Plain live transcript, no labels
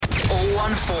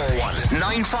0141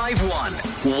 951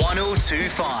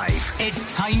 1025.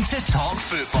 It's time to talk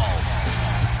football.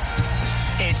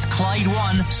 It's Clyde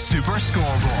One Super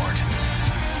Scoreboard.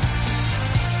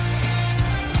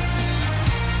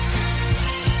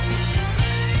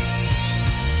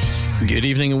 Good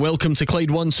evening and welcome to Clyde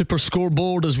One Super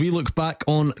Scoreboard as we look back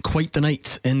on quite the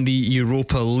night in the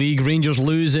Europa League. Rangers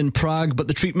lose in Prague, but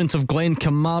the treatment of Glenn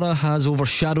Kamara has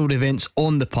overshadowed events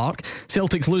on the park.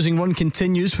 Celtic's losing run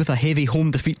continues with a heavy home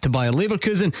defeat to Bayer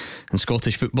Leverkusen, and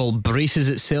Scottish football braces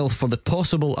itself for the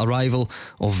possible arrival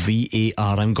of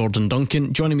VAR. I'm Gordon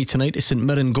Duncan. Joining me tonight is St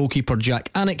Mirren goalkeeper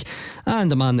Jack Anick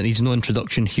and a man that needs no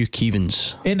introduction, Hugh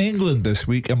Keevins. In England this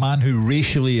week, a man who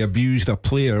racially abused a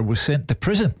player was sent to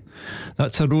prison.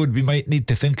 That's a road we might need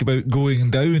to think about going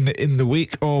down in the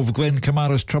wake of Glenn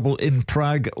Kamara's trouble in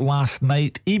Prague last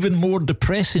night. Even more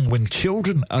depressing when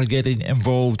children are getting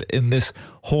involved in this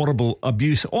horrible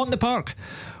abuse. On the park,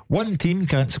 one team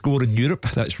can't score in Europe,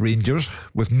 that's Rangers,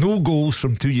 with no goals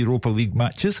from 2 Europa League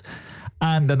matches.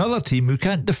 And another team who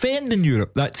can't defend in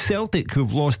Europe, that's Celtic,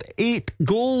 who've lost 8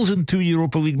 goals in 2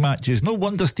 Europa League matches. No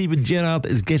wonder Steven Gerrard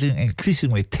is getting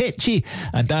increasingly tetchy,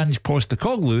 and Ange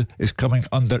Postecoglou is coming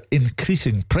under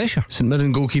increasing pressure. St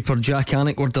Mirren goalkeeper Jack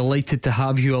Anick, we're delighted to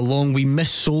have you along. We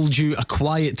missold you a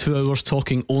quiet 2 hours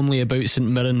talking only about St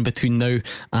Mirren between now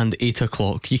and 8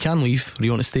 o'clock. You can leave, or you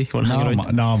want to stay? You want to hang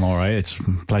around? No, I'm alright. It's a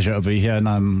pleasure to be here and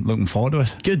I'm looking forward to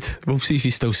it. Good. We'll see if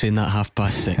he's still saying that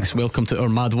 6:30. Welcome to our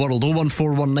mad world.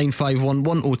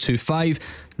 01419511025.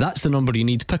 That's the number you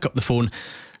need. Pick up the phone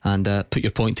and put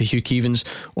your point to Hugh Keevins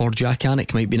or Jack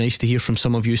Anick. Might be nice to hear from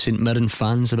some of you St Mirren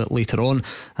fans a bit later on,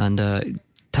 and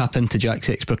tap into Jack's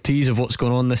expertise of what's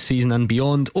going on this season and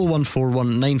beyond.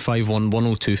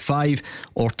 01419511025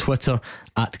 or Twitter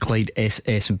at Clyde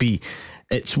SSB.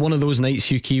 It's one of those nights,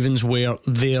 Hugh Keevins, where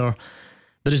there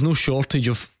is no shortage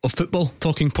of football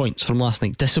talking points from last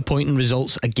night. Disappointing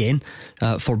results again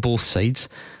for both sides.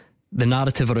 The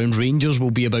narrative around Rangers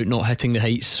will be about not hitting the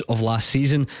heights of last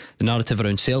season. The narrative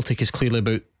around Celtic is clearly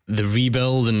about the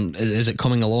rebuild, and is it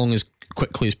coming along as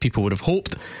quickly as people would have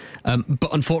hoped? But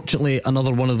unfortunately,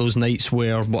 another one of those nights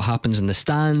where what happens in the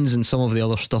stands and some of the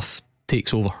other stuff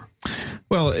takes over.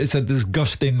 Well, it's a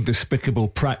disgusting, despicable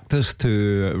practice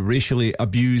to racially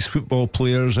abuse football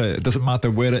players. It doesn't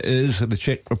matter where it is, the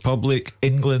Czech Republic,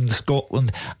 England,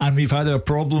 Scotland, and we've had our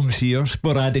problems here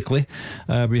sporadically.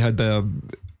 We had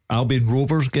Albion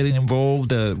Rovers getting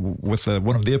involved with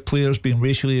one of their players being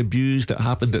racially abused. That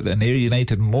happened at an Ayr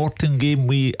United Morton game.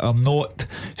 We are not,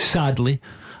 sadly,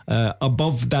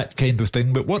 above that kind of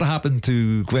thing. But what happened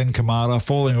to Glenn Kamara,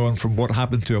 following on from what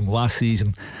happened to him last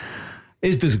season,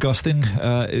 is disgusting.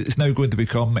 It's now going to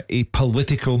become a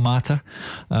political matter.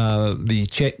 The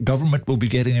Czech government will be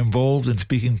getting involved and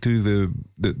speaking to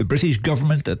the British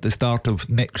government at the start of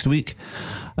next week.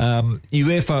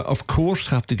 UEFA, of course,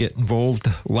 have to get involved.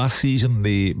 Last season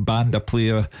they banned a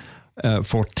player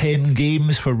for 10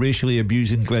 games for racially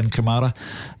abusing Glenn Kamara.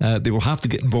 They will have to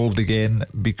get involved again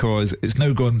because it's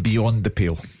now gone beyond the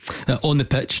pale. On the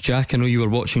pitch, Jack, I know you were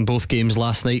watching both games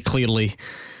last night. Clearly,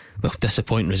 well,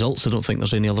 disappointing results. I don't think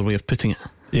there's any other way of putting it.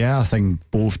 Yeah, I think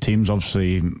both teams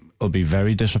obviously will be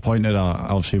very disappointed. I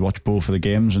obviously watched both of the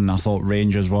games and I thought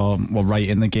Rangers were right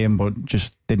in the game, but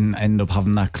just didn't end up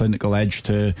having that clinical edge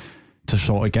to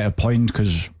sort of get a point,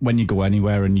 because when you go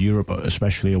anywhere in Europe,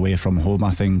 especially away from home,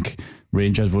 I think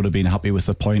Rangers would have been happy with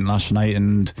the point last night.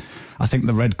 And I think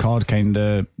the red card kind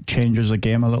of changes the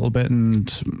game a little bit,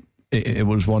 and it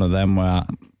was one of them where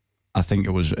I think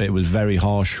it was very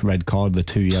harsh red card. The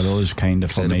 2 yellows kind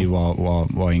of for me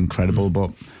were incredible.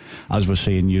 But as we're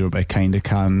seeing, Europe, it kind of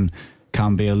can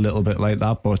be a little bit like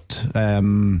that. But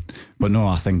no,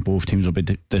 I think both teams will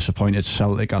be disappointed.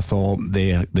 Celtic, I thought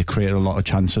they created a lot of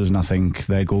chances, and I think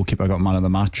their goalkeeper got man of the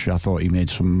match. I thought he made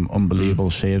some unbelievable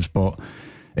saves, but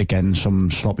again, some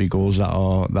sloppy goals that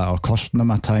are costing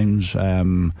them at times.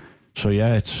 So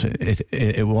yeah,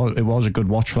 it was a good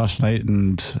watch last night,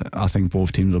 and I think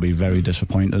both teams will be very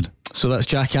disappointed. So that's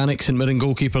Jack Anick, St Mirren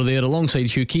goalkeeper there,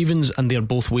 alongside Hugh Keevins, and they're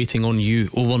both waiting on you.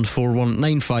 0141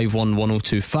 951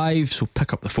 1025. So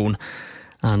pick up the phone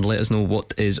and let us know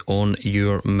what is on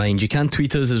your mind. You can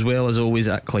tweet us as well, as always,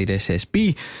 at Clyde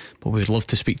SSB, but we'd love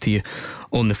to speak to you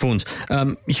on the phones.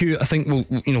 Hugh, I think we'll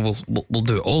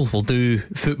do it all. We'll do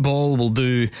football, we'll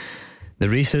do the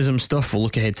racism stuff, we'll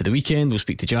look ahead to the weekend, we'll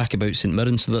speak to Jack about St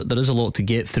Mirren, so that there is a lot to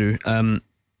get through.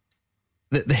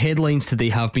 The headlines today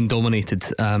have been dominated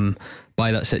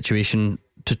by that situation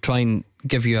to try and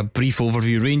give you a brief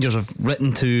overview. Rangers have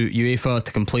written to UEFA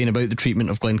to complain about the treatment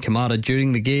of Glenn Kamara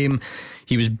during the game.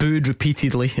 He was booed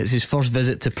repeatedly. It's his first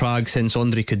visit to Prague since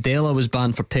Andre Kudela was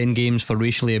banned for 10 games for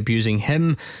racially abusing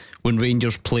him when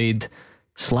Rangers played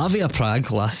Slavia Prague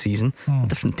last season.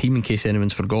 Different team, in case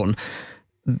anyone's forgotten.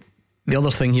 The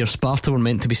other thing here, Sparta were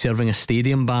meant to be serving a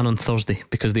stadium ban on Thursday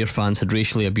because their fans had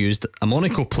racially abused a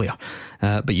Monaco player,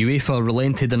 but UEFA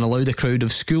relented and allowed a crowd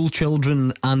of school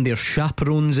children and their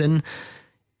chaperones in.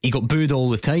 He got booed all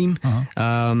the time.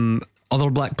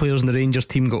 Other black players in the Rangers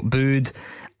team got booed,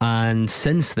 and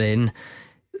since then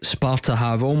Sparta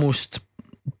have almost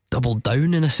doubled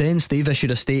down in a sense. They've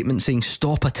issued a statement saying,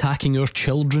 stop attacking our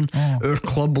children. Our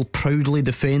club will proudly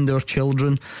defend our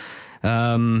children.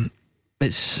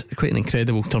 It's quite an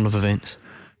incredible turn of events.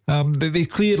 They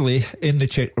clearly, in the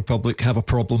Czech Republic, have a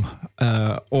problem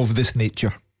of this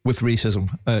nature with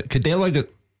racism. Kudela got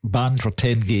banned for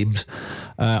 10 games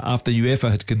after UEFA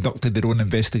had conducted their own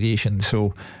investigation,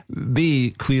 so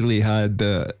they clearly had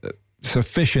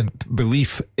sufficient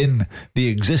belief in the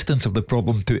existence of the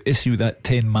problem to issue that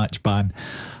 10-match ban.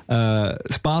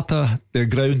 Sparta, their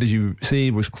ground, as you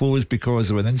say, was closed because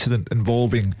of an incident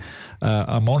involving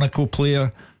a Monaco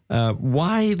player.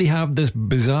 Why they have this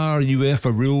bizarre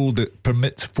UEFA rule that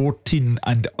permits 14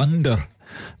 and under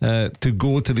to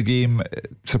go to the game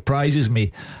surprises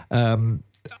me.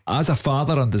 As a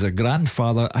father and as a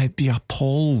grandfather, I'd be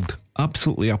appalled,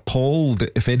 absolutely appalled,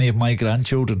 if any of my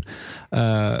grandchildren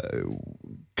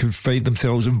could find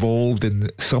themselves involved in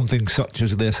something such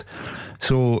as this.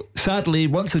 So sadly,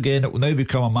 once again, it will now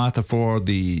become a matter for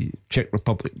the Czech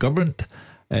Republic government,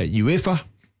 UEFA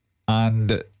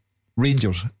and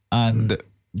Rangers and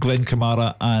Glenn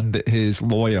Kamara and his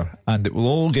lawyer, and it will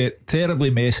all get terribly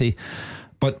messy.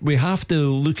 But we have to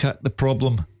look at the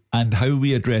problem and how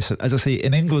we address it. As I say,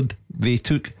 in England they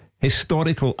took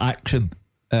historical action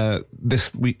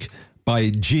this week by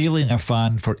jailing a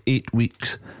fan for 8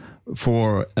 weeks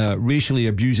for racially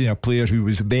abusing a player who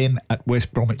was then at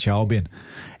West Bromwich Albion.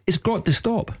 It's got to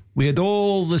stop. We had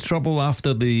all the trouble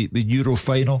after the Euro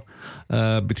final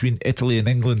between Italy and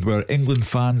England, where England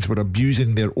fans were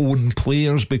abusing their own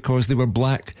players because they were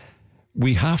black.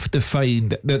 We have to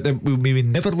find that we may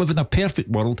never live in a perfect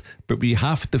world, but we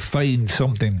have to find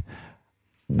something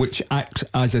which acts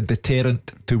as a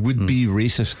deterrent to would-be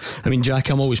racists. I mean, Jack,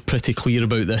 I'm always pretty clear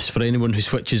about this. For anyone who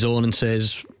switches on and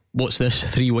says, what's this?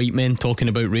 3 white men talking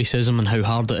about racism and how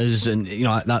hard it is, and you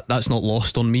know, that's not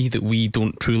lost on me, that we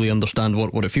don't truly understand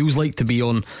what it feels like to be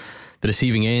on the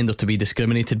receiving end or to be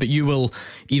discriminated. But you will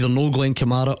either know Glenn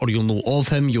Kamara or you'll know of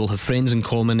him. You'll have friends in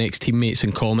common, ex-teammates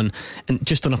in common, and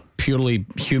just on a purely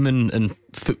human and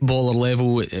footballer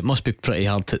level, it must be pretty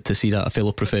hard to see that, a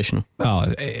fellow professional.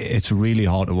 Oh, it's really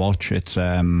hard to watch. It's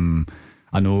I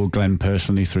know Glenn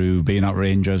personally through being at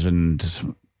Rangers,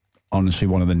 and honestly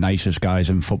one of the nicest guys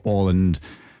in football, and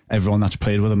everyone that's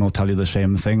played with him will tell you the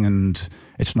same thing. And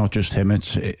it's not just him,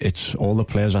 it's all the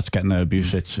players that's getting the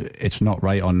abuse. It's not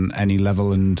right on any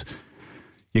level, and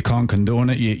you can't condone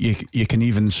it. You can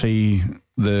even see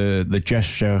the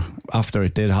gesture after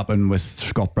it did happen with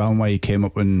Scott Brown, where he came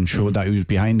up and showed that he was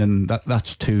behind, and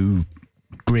that's two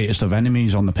greatest of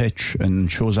enemies on the pitch,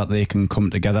 and shows that they can come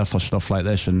together for stuff like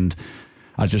this. And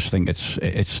I just think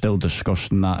it's still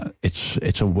disgusting that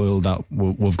it's a world that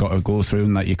we've got to go through,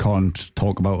 and that you can't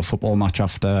talk about a football match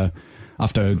after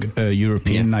a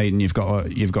European night, and you've got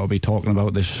to be talking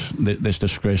about this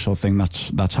disgraceful thing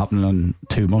that's happening on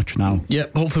too much now. Yeah,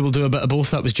 hopefully we'll do a bit of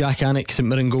both. That was Jack Annick, St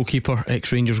Mirren goalkeeper,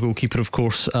 ex-Rangers goalkeeper of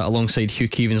course, alongside Hugh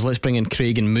Keevins. Let's bring in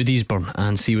Craig in Moodiesburn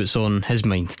and see what's on his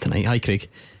mind tonight. Hi Craig.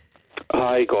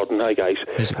 Hi Gordon, hi guys.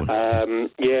 How's it going?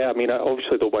 Yeah, I mean, I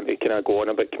obviously don't want to kind of go on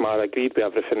about Kamara. I agreed with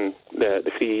everything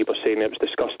the three were saying. It was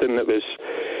disgusting. It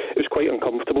was quite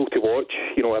uncomfortable to watch,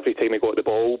 you know, every time he got the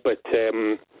ball. But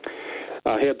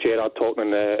I heard Gerrard talking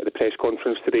in the press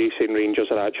conference today, saying Rangers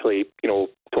are actually, you know,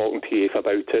 talking to UEFA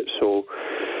about it. So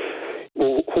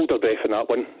we'll hold our breath on that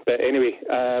one. But anyway,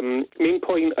 main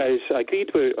point is, I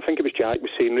agreed with, I think it was Jack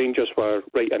was saying Rangers were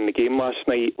right in the game last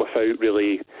night without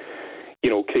really, you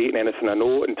know, creating anything I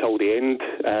know until the end.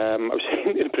 I was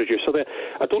saying to the producer that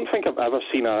I don't think I've ever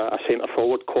seen a centre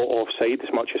forward caught offside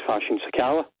as much as Fashion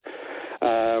Sakala,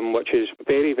 which is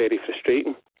very, very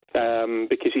frustrating,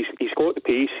 because he's got the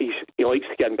pace, he likes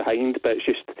to get in behind, but it's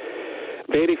just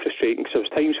very frustrating, because there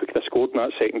was times we could have scored in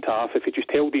that second half if he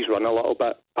just held his run a little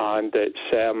bit. And it's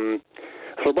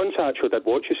for once I actually did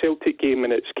watch the Celtic game,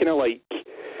 and it's kind of like,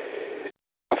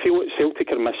 I feel like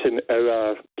Celtic are missing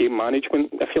our game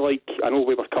management. I feel like, I know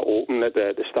we were cut open at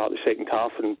the start of the second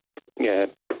half, and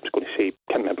yeah, I was going to say,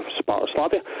 can't remember, Sparta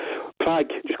Slavia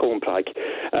Prague, just call him Prague.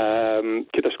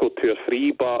 Could have scored 2 or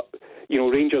 3, but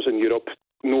Rangers in Europe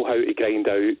know how to grind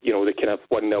out, the kind of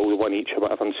 1-0, 1 each or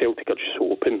whatever, and Celtic are just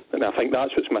so open. And I think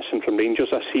that's what's missing from Rangers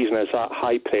this season, is that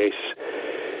high press,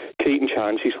 creating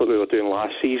chances like we were doing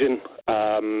last season.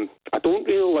 I don't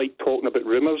really like talking about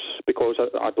rumours, because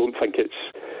I don't think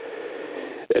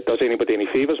it does anybody any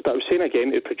favours, but I was saying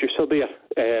again to the producer there,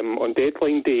 on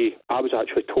deadline day, I was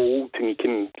actually told, and you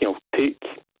can take,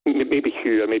 maybe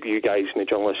Hugh or maybe you guys in the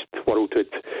journalist world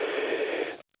would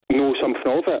know something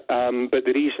of it, but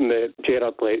the reason that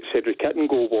Gerrard let Cedric Itten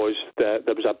go was that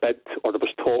there was a bid, or there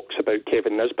was talks about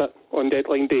Kevin Nisbet on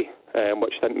deadline day,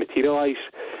 which didn't materialise.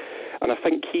 And I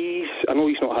think I know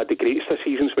he's not had the greatest of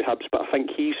seasons with Hibs, but I think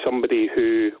he's somebody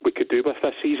who we could do with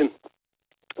this season.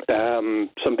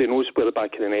 Somebody knows where the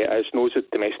back of the net is, knows the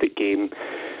domestic game.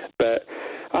 But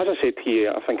as I said to you,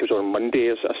 I think it was on Monday,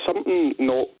 there's something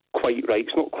not quite right.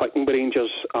 It's not clicking with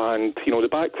Rangers, and the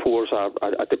back four's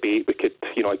a debate we could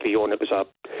agree on. It was a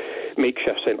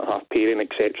makeshift centre-half pairing,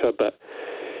 etc. But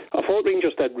I thought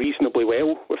Rangers did reasonably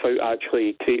well without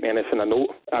actually creating anything of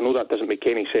note. I know that doesn't make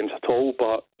any sense at all,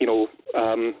 but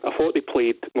I thought they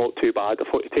played not too bad.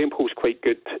 I thought the tempo was quite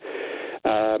good.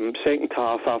 Second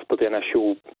half, after the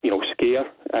initial scare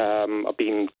of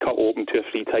being cut open 2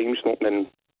 or 3 times, not in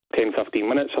 10-15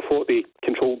 minutes, I thought they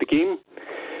controlled the game.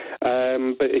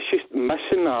 But it's just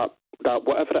missing that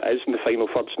whatever it is in the final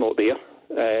third's not there.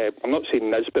 I'm not saying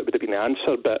Nisbet would have been the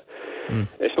answer, but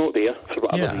it's not there for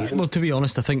whatever reason. Well, to be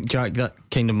honest, I think, Jack, that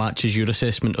kind of matches your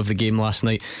assessment of the game last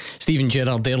night. Steven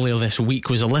Gerrard earlier this week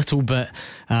was a little bit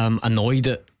annoyed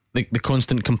at the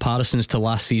constant comparisons to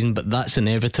last season, but that's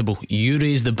inevitable. You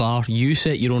raise the bar, you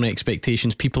set your own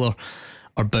expectations, people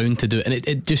are bound to do it, and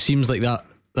it just seems like that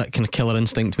kind of killer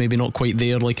instinct maybe not quite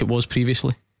there like it was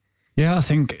previously. Yeah, I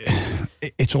think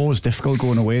it's always difficult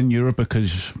going away in Europe,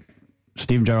 because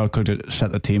Steven Gerrard could have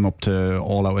set the team up to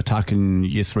all-out attack and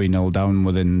you're 3-0 down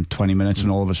within 20 minutes,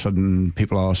 and all of a sudden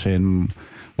people are saying,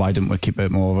 why didn't we keep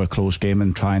it more of a close game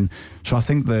and try and... So I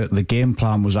think the game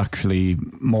plan was actually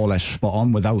more or less spot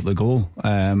on without the goal,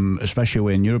 especially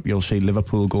away in Europe. You'll see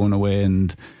Liverpool going away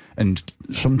and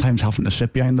sometimes having to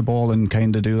sit behind the ball and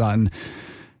kind of do that,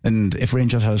 and if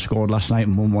Rangers had scored last night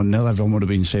and won 1-0, everyone would have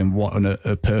been saying what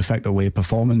a perfect away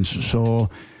performance. So,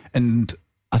 and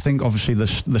I think obviously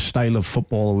the style of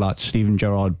football that Steven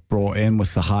Gerrard brought in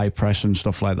with the high press and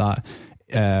stuff like that,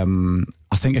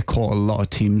 I think it caught a lot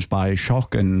of teams by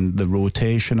shock, and the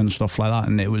rotation and stuff like that,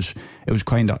 and it was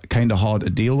kind of hard to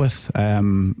deal with.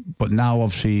 But now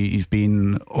obviously he's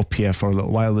been up here for a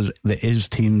little while. There is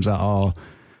teams that are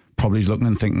probably looking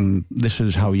and thinking this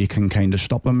is how you can kind of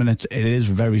stop them, and it is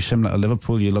very similar to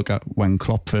Liverpool. You look at when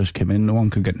Klopp first came in, no one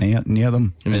could get near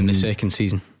them, and in the second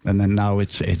season, and then now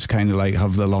it's kind of like,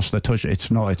 have they lost their touch?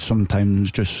 It's not. It's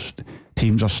sometimes just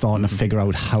teams are starting to figure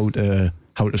out how to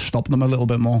stop them a little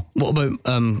bit more. What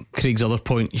about Craig's other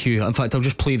point, Hugh? In fact, I'll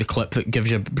just play the clip that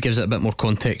gives it a bit more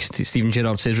context. Steven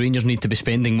Gerrard says Rangers need to be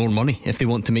spending more money if they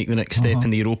want to make the next step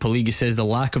in the Europa League. He says the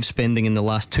lack of spending in the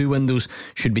last 2 windows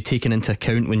should be taken into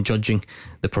account when judging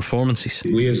the performances.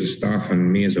 We as a staff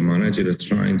and me as a manager are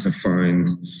trying to find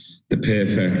the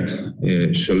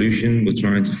perfect solution. We're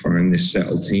trying to find this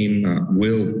settled team that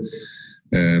will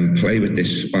play with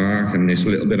this spark and this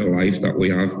little bit of life that we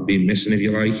have been missing, if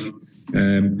you like.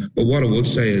 But what I would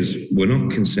say is we're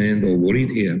not concerned or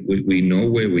worried here. We know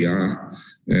where we are.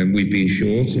 We've been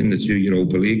short in the 2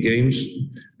 Europa League games.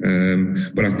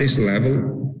 But at this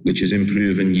level, which is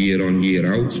improving year on,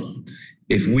 year out,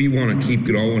 if we want to keep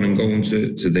growing and going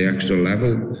to the extra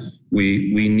level,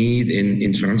 we need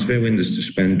in transfer windows to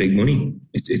spend big money.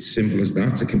 It's simple as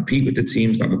that. To compete with the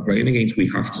teams that we're playing against, we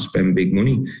have to spend big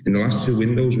money. In the last 2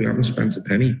 windows, we haven't spent a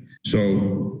penny.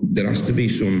 So there has to be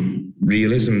some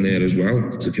realism there as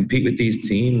well. To compete with these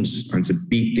teams and to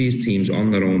beat these teams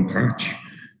on their own patch,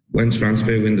 when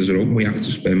transfer windows are open, we have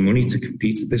to spend money to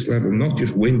compete at this level, not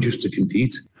just win, just to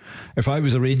compete. If I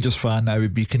was a Rangers fan, I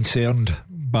would be concerned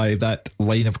by that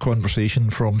line of conversation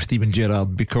from Steven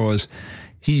Gerrard, because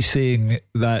he's saying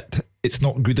that it's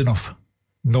not good enough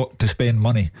not to spend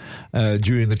money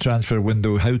during the transfer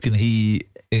window. How can he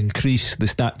increase the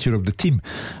stature of the team?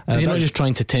 Is he not just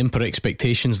trying to temper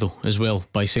expectations though as well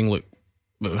by saying, look,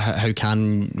 how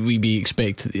can we be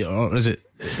expected, or is it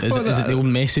the old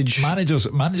message?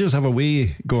 Managers have a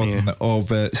way, Gordon,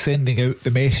 of sending out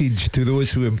the message to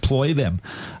those who employ them,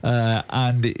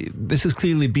 and this has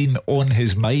clearly been on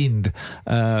his mind.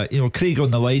 Craig on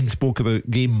the line spoke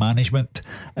about game management.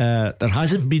 There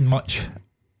hasn't been much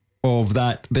of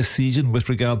that this season with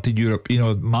regard to Europe. You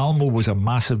know, Malmo was a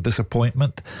massive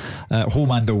disappointment,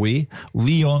 home and away.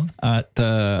 Lyon at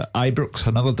Ibrox,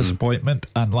 another disappointment,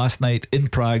 and last night in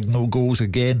Prague, no goals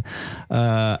again.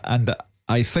 And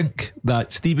I think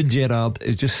that Steven Gerrard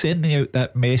is just sending out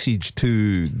that message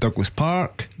to Douglas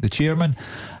Park, the chairman,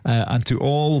 and to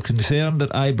all concerned at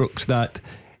Ibrox that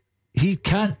he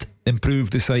can't improve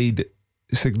the side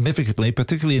significantly,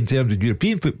 particularly in terms of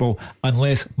European football,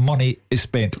 unless money is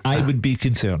spent. I would be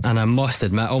concerned. And I must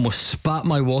admit, I almost spat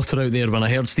my water out there when I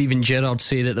heard Steven Gerrard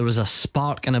say that there was a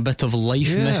spark and a bit of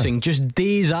life missing just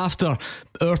days after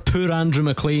our poor Andrew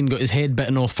McLean got his head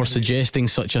bitten off for suggesting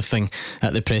such a thing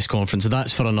at the press conference.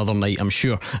 That's for another night, I'm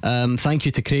sure. Thank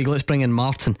you to Craig. Let's bring in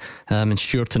Martin in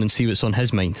Stewarton and see what's on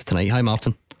his mind tonight. Hi,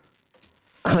 Martin.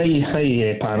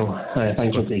 Hi, panel.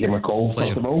 Thank you for taking my call.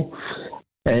 Pleasure. First of all,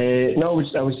 no,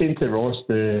 I was saying to Ross,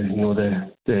 the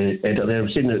editor there, I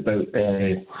was saying about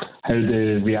how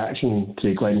the reaction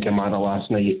to Glenn Kamara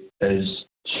last night has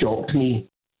shocked me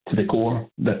to the core.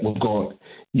 That we've got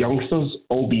youngsters,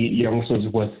 albeit youngsters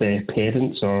with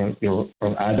parents or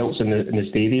adults in the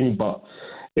stadium, but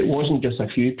it wasn't just a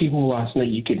few people last night.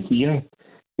 You could hear.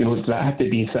 That had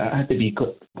to be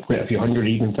quite a few hundred,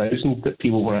 even thousand, that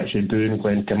people were actually booing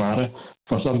Glenn Kamara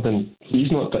for something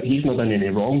he's not done any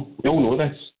wrong. We all know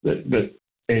this, that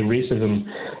racism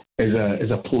is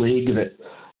a plague that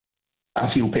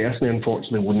I feel personally,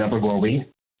 unfortunately, will never go away.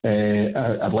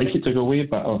 I'd like it to go away,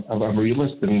 but I'm a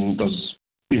realist, and there's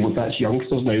that's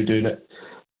youngsters now doing it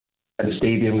at the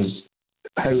stadiums.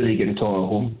 How are they getting taught at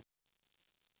home?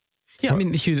 Yeah, I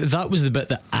mean, Hugh, that was the bit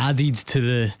that added to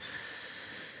the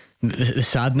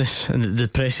sadness and the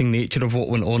depressing nature of what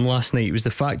went on last night. It was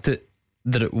the fact that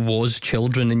it was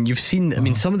children, and you've seen, I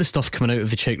mean, some of the stuff coming out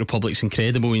of the Czech Republic's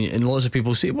incredible, and lots of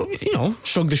people say, well,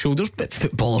 shrug the shoulders, but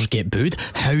footballers get booed.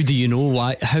 How do you know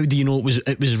why? How do you know it was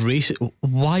racist?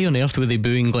 Why on earth were they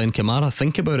booing Glenn Kamara?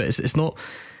 Think about it. It's not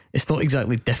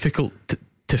exactly difficult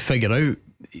to figure out.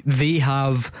 They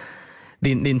have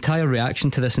the entire reaction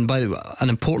to this, and by the way, an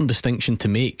important distinction to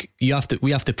make. We have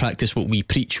to practice what we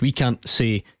preach. We can't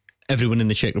say everyone in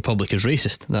the Czech Republic is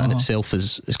racist. That in itself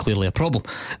is clearly a problem.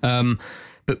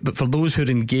 But for those who are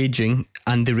engaging,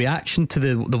 and the reaction to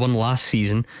the one last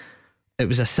season, it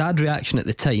was a sad reaction at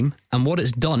the time, and what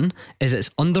it's done is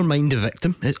it's undermined the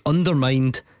victim. It's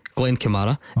undermined Glenn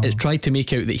Kamara. It's tried to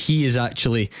make out that he is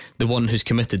actually the one who's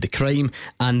committed the crime,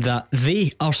 and that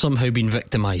they are somehow being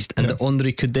victimised, and that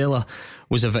Ondrej Kudela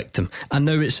was a victim, and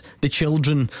now it's the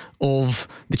children of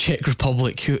the Czech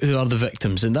Republic who are the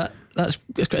victims, and that's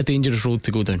quite a dangerous road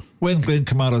to go down. When Glenn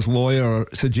Kamara's lawyer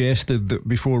suggested that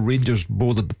before Rangers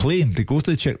boarded the plane to go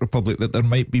to the Czech Republic that there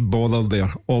might be bother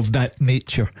there of that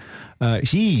nature,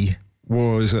 he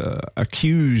was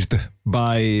accused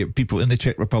by people in the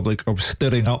Czech Republic of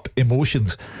stirring up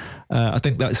emotions. I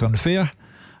think that's unfair.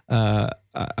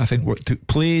 I think what took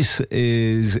place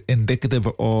is indicative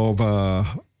of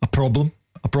a problem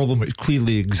which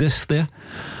clearly exists there.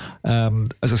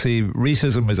 As I say,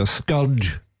 racism is a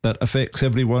scourge that affects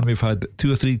everyone. We've had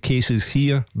 2 or 3 cases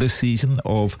here this season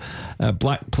of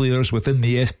black players within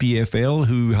the SPFL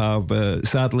who have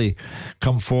sadly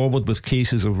come forward with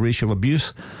cases of racial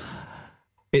abuse.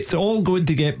 It's all going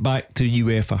to get back to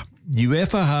UEFA.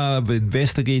 UEFA have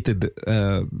investigated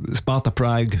Sparta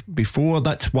Prague before.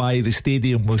 That's why the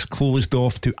stadium was closed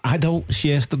off to adults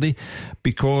yesterday,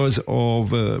 because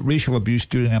of racial abuse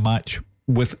during a match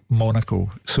with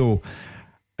Monaco. So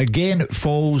again, it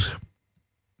falls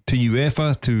to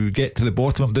UEFA to get to the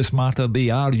bottom of this matter. They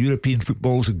are European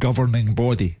football's governing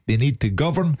body. They need to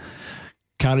govern,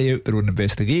 carry out their own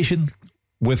investigation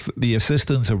with the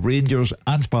assistance of Rangers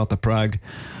and Sparta Prague.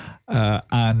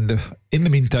 And in the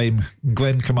meantime,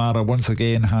 Glenn Kamara once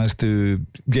again has to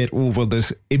get over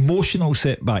this emotional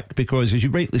setback, because, as you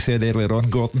rightly said earlier on,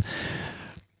 Gordon,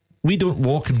 we don't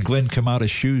walk in Glenn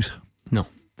Kamara's shoes. No.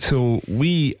 So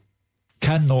we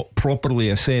cannot properly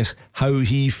assess how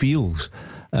he feels.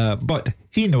 But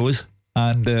he knows,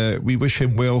 and we wish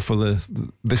him well for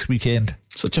this weekend.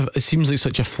 It seems like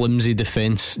such a flimsy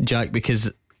defence, Jack, because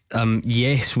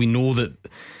yes, we know that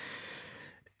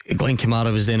Glenn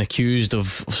Kamara was then accused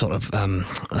of sort of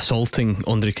assaulting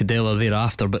Ondrej Kudela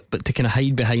thereafter, but to kind of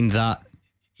hide behind that,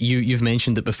 you've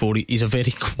mentioned it before, he's a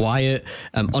very quiet,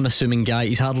 unassuming guy.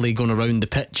 He's hardly going around the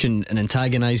pitch and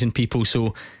antagonising people.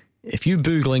 So if you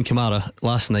boo Glenn Kamara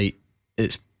last night,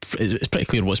 it's pretty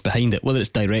clear what's behind it. Whether it's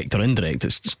direct or indirect,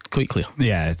 it's quite clear.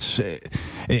 Yeah,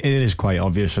 it is quite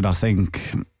obvious, and I think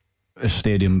a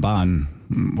stadium ban,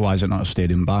 why is it not a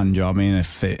stadium ban? Do you know what I mean?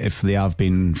 If they have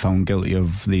been found guilty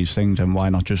of these things, then why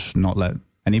not just not let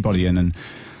anybody in? And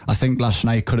I think last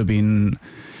night could have been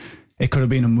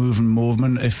a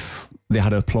movement if they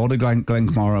had applauded Glenn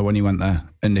Kamara when he went there,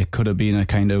 and it could have been a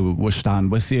kind of we'll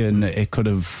stand with you, and it could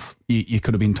have you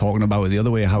could have been talking about it the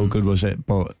other way. How good was it?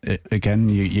 But again,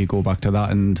 you go back to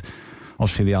that, and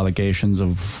obviously the allegations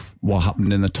of what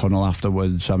happened in the tunnel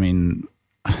afterwards. I mean,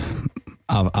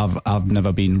 I've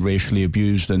never been racially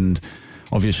abused, and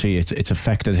obviously it's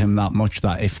affected him that much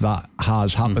that if that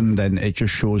has happened, then it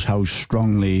just shows how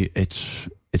strongly it's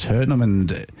hurting him.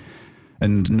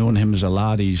 And knowing him as a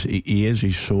lad,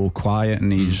 he's so quiet,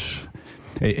 and it's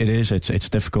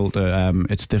difficult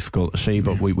to see,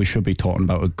 but we should be talking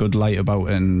about a good light about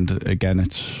it, and again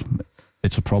it's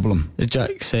a problem. As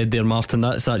Jack said there, Martin,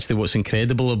 that's actually what's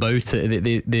incredible about it,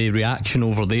 the reaction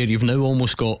over there. You've now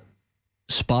almost got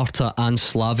Sparta and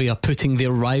Slavia putting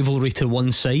their rivalry to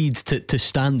one side to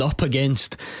stand up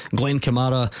against Glenn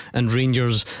Kamara and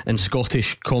Rangers and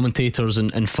Scottish commentators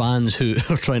and fans who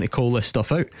are trying to call this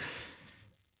stuff out.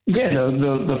 Yeah,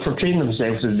 they're portraying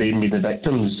themselves as they being the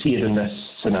victims here in this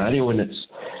scenario, and it's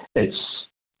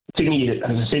to me, as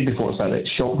I said before, it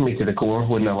shocked me to the core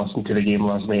when I listened to the game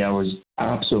last night. I was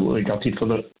absolutely gutted for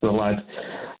the lad.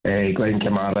 Glenn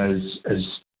Kamara, as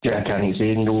Jack Annie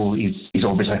saying, he's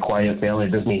obviously a quiet fella,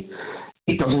 doesn't he?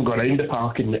 He doesn't go around the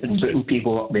park and booting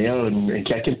people up there and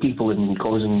kicking people and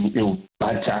causing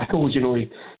bad tackles. He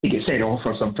gets sent off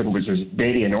for something which was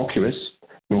very innocuous.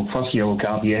 First yellow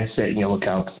card, yes. Second yellow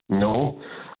card, no.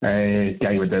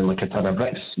 Guy went down like a ton of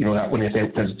bricks. That wouldn't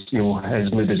affect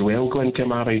his mood as well. Glenn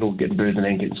Kamara, getting booed and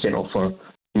then getting sent off for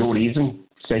no reason.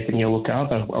 Second yellow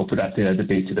card. I'll put that to a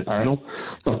debate to the panel,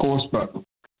 of course. But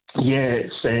yeah,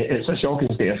 it's a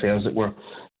shocking state of affairs that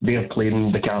they're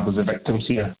playing the card as the victims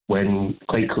here when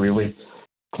quite clearly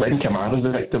Glenn Kamara's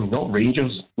a victim, not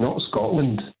Rangers, not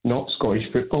Scotland, not Scottish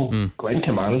football. Glenn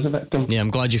Kamara's a victim. Yeah, I'm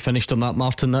glad you finished on that,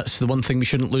 Martin. That's the one thing we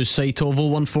shouldn't lose sight of.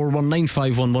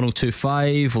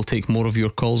 01419511025. We'll take more of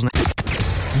your calls now.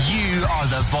 You are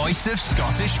the voice of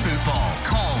Scottish football.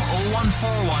 Call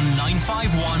 0141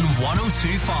 951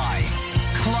 1025.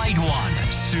 Clyde One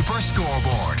Super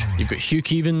Scoreboard. You've got Hugh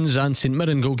Keevins and St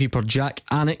Mirren goalkeeper Jack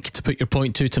Anick to put your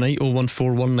point to tonight.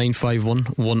 0141 951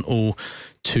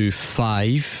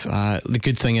 1025. The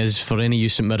good thing is, for any you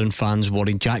St Mirren fans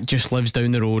worried, Jack just lives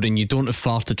down the road and you don't have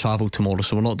far to travel tomorrow,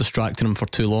 so we're not distracting him for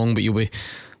too long, but you'll be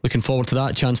looking forward to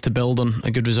that chance to build on a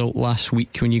good result last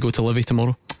week when you go to Livy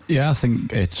tomorrow. Yeah, I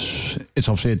think it's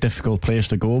obviously a difficult place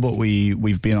to go, but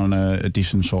we've been on a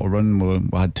decent sort of run. We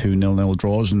had 2 0-0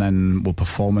 draws, and then our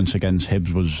performance against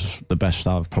Hibs was the best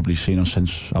I've probably seen us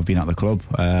since I've been at the club.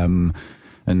 And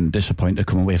disappointed to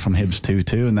come away from Hibs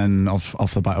 2-2 and then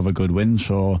off the back of a good win.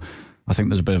 So I think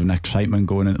there's a bit of an excitement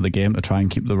going into the game to try and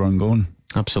keep the run going.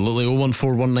 Absolutely.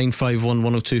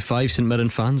 01419511025. St Mirren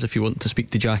fans, if you want to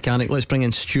speak to Jack Anick. Let's bring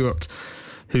in Stuart,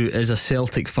 who is a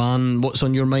Celtic fan. What's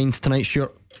on your mind tonight,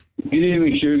 Stuart? Good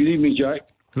evening, Stu. Good evening, Jack.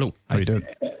 Hello. How you doing?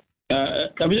 I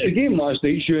was at a game last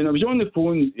night, Stu, and I was on the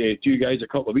phone to you guys a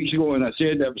couple of weeks ago, and I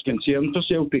said I was concerned for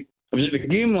Celtic. I was at the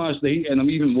game last night, and I'm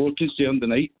even more concerned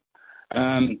tonight.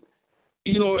 We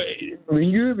knew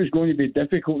it was going to be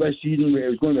difficult this season. It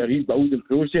was going to be a rebuilding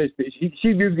process, but see if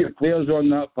you've got players on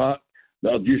that part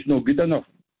that are just not good enough.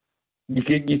 You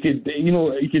could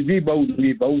rebuild and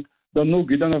rebuild. They're not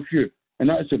good enough, Hugh, and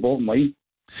that's the bottom line.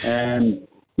 And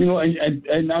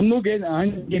I'm not getting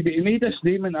angry, but he made a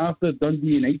statement after the Dundee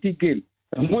United game,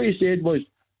 and what he said was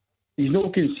he's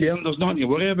not concerned. There's nothing to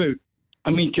worry about. I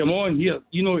mean, come on here.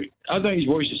 I think he's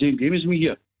watched the same game as me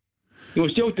here.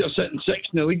 Celtic are sitting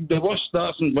 6th in the league. The worst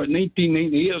start since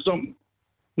 1998 or something.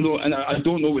 And I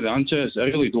don't know what the answer is. I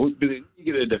really don't. But you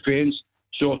get the defence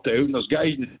sorted out, and there's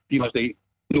guys in the team that say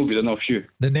no good enough. Sure.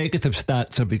 The negative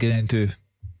stats are beginning to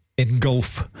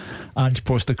engulf Ange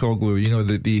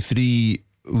Postecoglou. The 3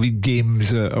 league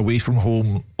games away from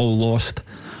home, all lost.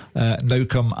 Now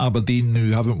come Aberdeen,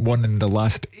 who haven't won in the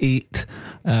last 8,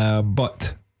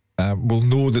 but will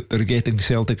know that they're getting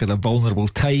Celtic at a vulnerable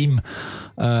time.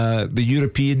 The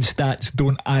European stats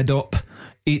don't add up.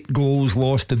 8 goals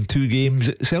lost in 2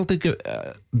 games. Celtic,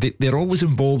 they're always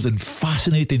involved in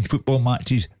fascinating football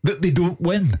matches that they don't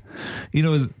win.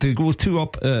 To go 2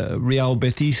 up Real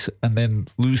Betis and then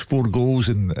lose 4 goals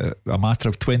in a matter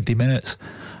of 20 minutes.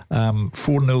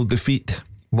 4-0 defeat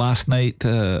last night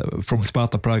from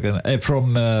Sparta Prague,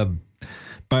 from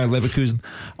Bayer Leverkusen.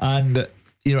 And,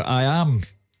 I am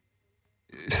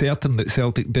certain that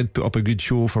Celtic did put up a good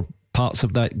show for parts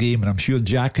of that game, and I'm sure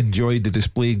Jack enjoyed the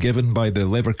display given by the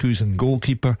Leverkusen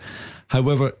goalkeeper.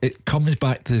 However, it comes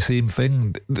back to the same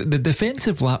thing. The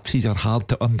defensive lapses are hard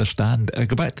to understand. I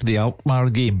go back to the Alkmaar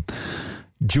game.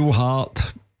 Joe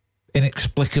Hart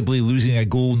inexplicably losing a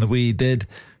goal in the way he did.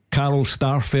 Carl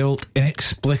Starfelt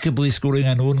inexplicably scoring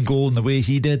an own goal in the way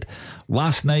he did.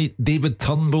 Last night, David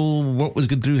Turnbull, what was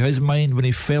going through his mind when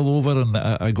he fell over and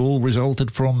a goal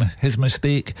resulted from his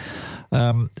mistake?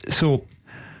 So,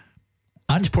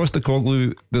 Ange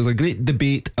Postecoglou, there's a great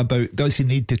debate about does he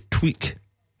need to tweak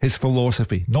his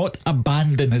philosophy, not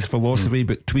abandon his philosophy,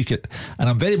 but tweak it. And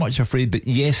I'm very much afraid that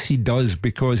yes, he does,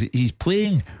 because he's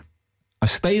playing a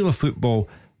style of football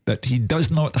that he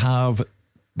does not have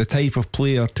the type of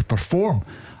player to perform.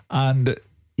 And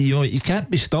you can't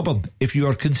be stubborn if you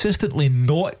are consistently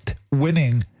not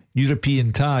winning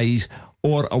European ties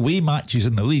or away matches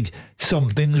in the league.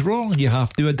 Something's wrong, you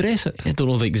have to address it. I don't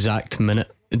know the exact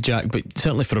minute, Jack, but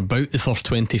certainly for about the first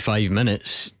 25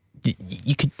 minutes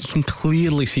you can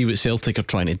clearly see what Celtic are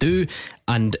trying to do,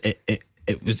 and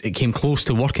it came close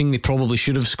to working. They probably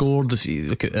should have scored. If you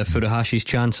look at Furuhashi's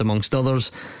chance amongst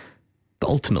others. But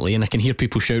ultimately, and I can hear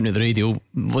people shouting at the radio,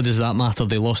 what does that matter?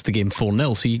 They lost the game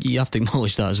 4-0, so you have to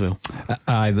acknowledge that as well.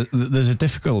 There's a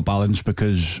difficult balance,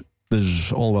 because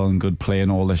there's all well and good playing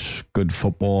all this good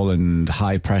football and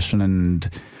high pressing and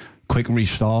quick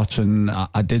restarts, and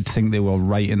I did think they were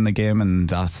right in the game,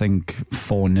 and I think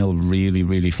 4-0 really,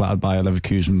 really flattered by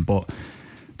Leverkusen, but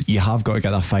you have got to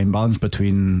get that fine balance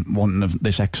between wanting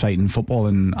this exciting football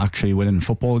and actually winning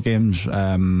football games,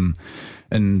 and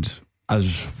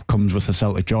as comes with the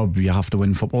Celtic job, you have to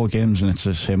win football games, and it's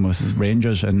the same with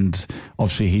Rangers. And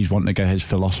obviously he's wanting to get his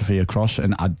philosophy across,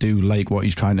 and I do like what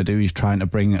he's trying to do. He's trying to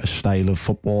bring a style of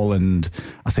football, and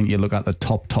I think you look at the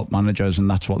top managers, and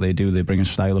that's what they do. They bring a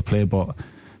style of play, but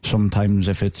sometimes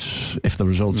if the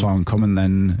results aren't coming,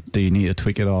 then do you need to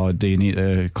tweak it, or do you need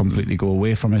to completely go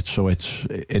away from it? So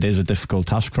it is a difficult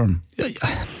task for him.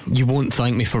 You won't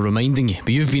thank me for reminding you,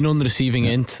 but you've been on the receiving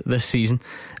end this season,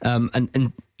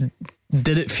 and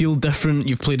did it feel different?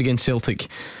 You've played against Celtic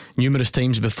numerous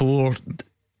times before.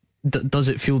 Does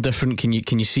it feel different? Can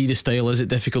you see the style? Is it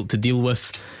difficult to deal with?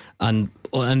 And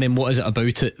then what is it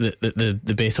about it that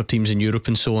the better teams in Europe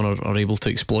and so on are able to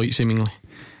exploit, seemingly?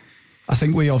 I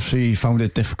think we obviously found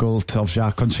it difficult. Obviously,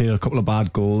 I conceded a couple of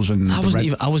bad goals, and I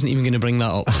wasn't even going to bring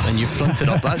that up, and you fronted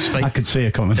up. That's fine. I could see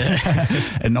it coming.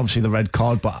 And obviously the red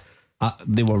card, but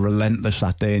they were relentless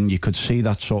that day, and you could see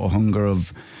that sort of hunger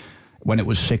of, when it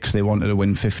was 6, they wanted to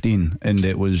win 15, and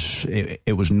it was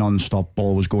non-stop.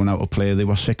 Ball was going out of play. They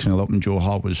were 6-0 up, and Joe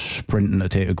Hart was sprinting to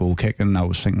take a goal kick, and I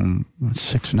was thinking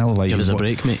 6-0. Like, give us a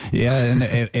break, mate. Yeah, and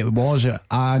it was.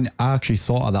 I actually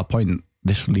thought at that point,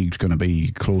 this league's going to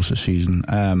be close this season,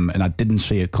 and I didn't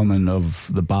see it coming of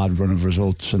the bad run of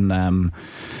results, and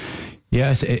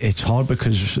yeah, it's hard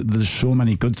because there's so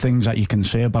many good things that you can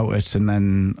say about it, and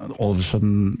then all of a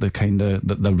sudden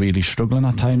they're really struggling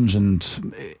at times, and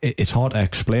it's hard to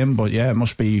explain. But yeah, it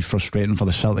must be frustrating for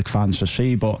the Celtic fans to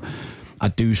see. But I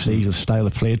do see the style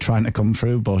of play trying to come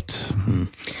through. But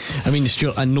I mean,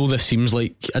 Stuart, I know this seems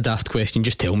like a daft question.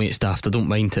 Just tell me it's daft. I don't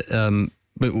mind it.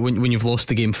 But when you've lost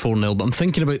the game 4-0, but I'm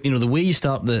thinking about the way you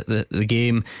start the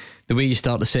game, the way you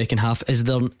start the second half. Is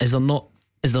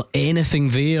there anything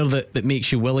there that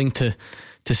makes you willing to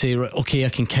say, right, okay, I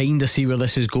can kind of see where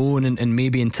this is going, and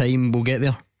maybe in time we'll get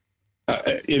there?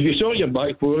 If you sort your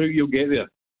back four out, you'll get there.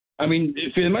 I mean,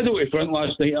 for the middle to front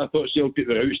last night, I thought Celtic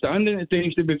were outstanding at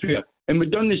times, to be fair. And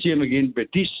we've done the same against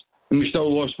Betis, and we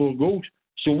still lost 4 goals.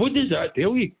 So what does that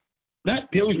tell you?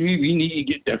 That tells me we need to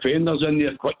get defenders in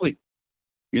there quickly.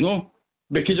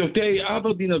 Because I'll tell you,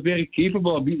 Aberdeen are very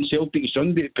capable of beating Celtic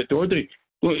Sunday at Pittodrie.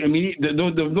 Look, I mean, they've no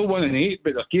 1-8,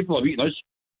 but they're capable of beating us.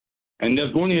 And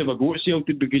they're going to have a go at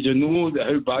Celtic because they know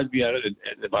how bad we are at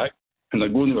the back, and they're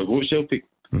going to have a go at Celtic.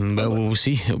 Well, we'll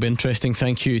see. It'll be interesting.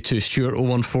 Thank you to Stuart.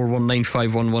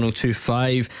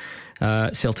 01419511025.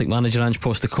 Celtic manager Ange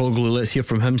Postecoglou, let's hear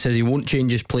from him. Says he won't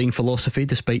change his playing philosophy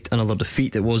despite another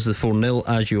defeat. It was the 4-0,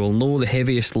 as you all know, the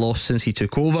heaviest loss since he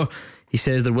took over. He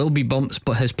says there will be bumps,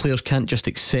 but his players can't just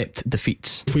accept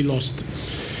defeats. If we lost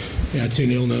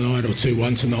 2-0 tonight or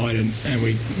 2-1 tonight, and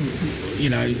we,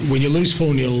 when you lose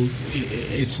 4-0,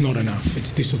 it's not enough.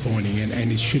 It's disappointing,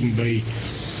 and it shouldn't be.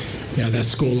 That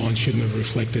scoreline shouldn't have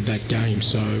reflected that game.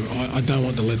 So I don't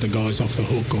want to let the guys off the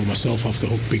hook, or myself off the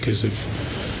hook, because of.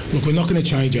 Look, we're not going to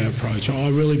change our approach. I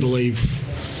really believe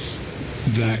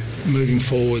that moving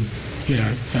forward,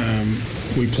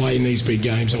 we play in these big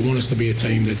games. I want us to be a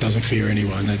team that doesn't fear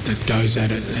anyone, that goes at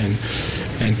it and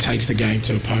takes the game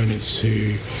to opponents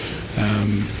who are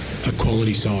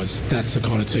quality sides. That's the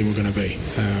kind of team we're going to be,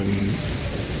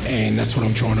 and that's what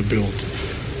I'm trying to build.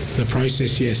 The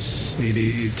process, yes,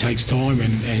 it takes time,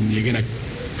 and you're going to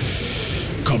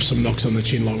cop some knocks on the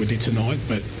chin like we did tonight,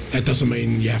 but that doesn't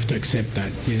mean you have to accept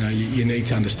that. You know, you need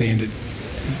to understand that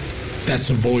that's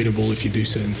avoidable if you do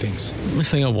certain things. The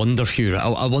thing I wonder, Hugh,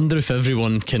 I wonder if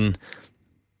everyone can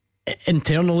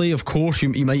internally, of course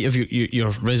you might have your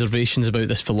reservations about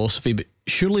this philosophy, but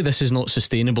surely this is not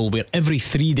sustainable, where every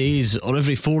 3 days or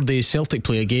every 4 days Celtic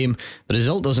play a game, the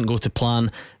result doesn't go to plan,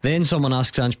 then someone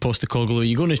asks Ange Postecoglou, are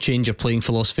you going to change your playing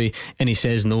philosophy? And he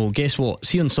says no. Guess what?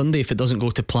 See, on Sunday, if it doesn't go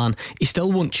to plan, he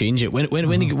still won't change it. When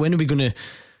are we going to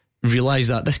realise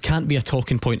that this can't be a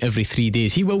talking point every 3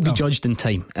 days? He will be judged in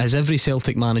time, as every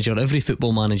Celtic manager, every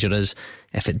football manager is.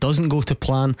 If it doesn't go to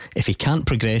plan, if he can't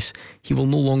progress, he will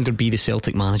no longer be the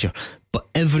Celtic manager. But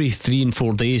every 3 and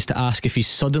 4 days to ask if he's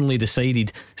suddenly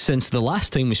decided since the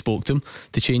last time we spoke to him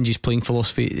to change his playing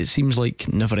philosophy, it seems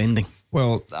like never ending.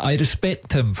 Well, I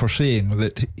respect him for saying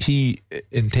that he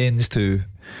intends to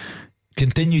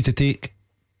continue to take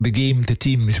the game to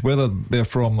teams, whether they're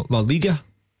from La Liga,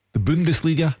 the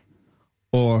Bundesliga,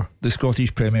 or the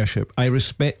Scottish Premiership. I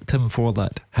respect him for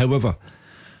that. However,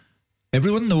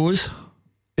 everyone knows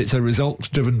it's a results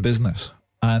driven business,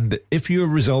 and if your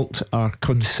results are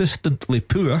consistently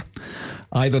poor,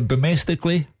 either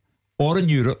domestically or in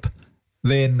Europe,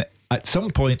 then at some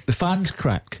point the fans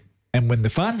crack, and when the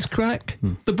fans crack,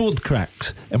 the board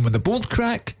cracks, and when the board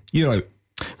crack, you're out.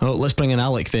 Well, let's bring in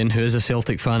Alec then, who is a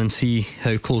Celtic fan, and see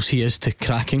how close he is to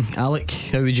cracking. Alec,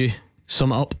 how would you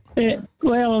sum it up?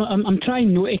 Well, I'm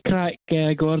trying not to crack,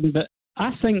 Gordon, but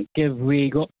I think if we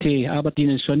got to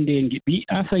Aberdeen on Sunday and get beat,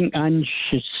 I think Ange's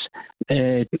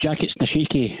jacket's in a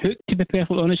shaky hook, to be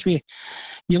perfectly honest with you.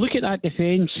 You look at that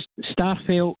defence,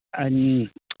 Starfelt and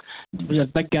the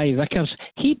big guy Vickers,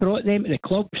 he brought them to the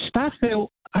club. Starfelt,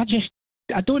 I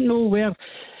don't know where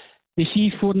they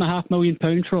see £4.5 million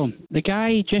from. The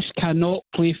guy just cannot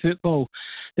play football.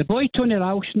 The boy Tony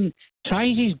Ralston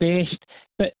tries his best,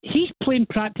 but he's playing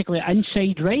practically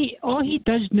inside right. All he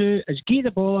does now is give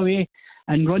the ball away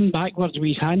and run backwards with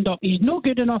his hand up. He's not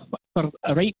good enough for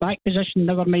a right back position,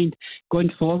 never mind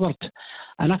going forward.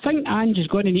 And I think Ange is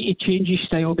going to need to change his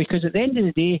style, because at the end of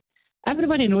the day,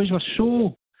 everybody knows we're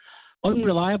so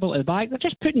unreliable at the back. They're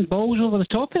just putting balls over the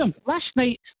top of them. Last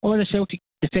night, all the Celtic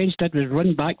defence did was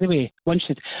run back the way. Once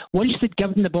they'd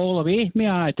given the ball away,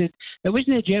 it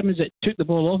wasn't the Germans that took the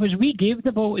ball off us. We gave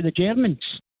the ball to the Germans.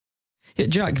 Yeah,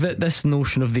 Jack, this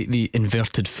notion of the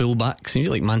inverted fullbacks, seems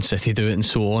like Man City do it and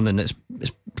so on, and it's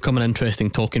become an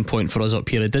interesting talking point for us up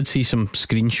here. I did see some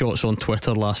screenshots on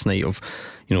Twitter last night of,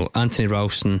 Anthony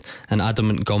Ralston and Adam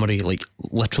Montgomery, like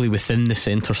literally within the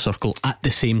centre circle at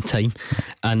the same time,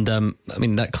 and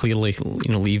that clearly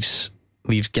leaves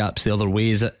gaps the other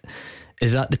way. Is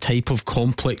that the type of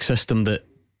complex system that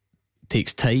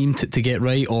takes time to get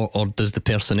right, or does the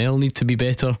personnel need to be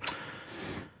better?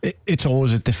 It's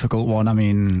always a difficult one. I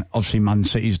mean, obviously Man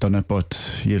City's done it,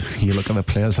 but you look at the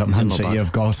players that Man City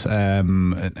have got,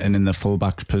 and in the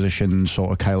fullback position,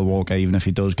 sort of Kyle Walker, even if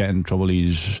he does get in trouble,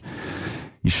 he's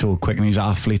so quick and he's an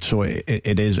athlete, so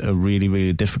it is a really,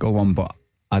 really difficult one. But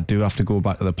I do have to go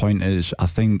back to the point is, I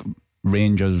think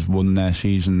Rangers won their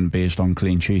season based on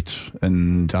clean sheets,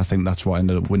 and I think that's what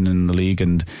ended up winning the league.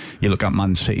 And you look at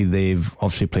Man City, they've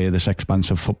obviously played this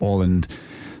expansive football and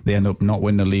they end up not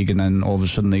winning the league, and then all of a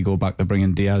sudden they go back to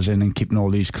bringing Diaz in and keeping all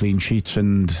these clean sheets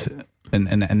and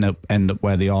end up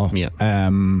where they are.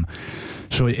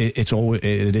 So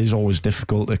it is always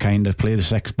difficult to kind of play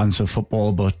this expansive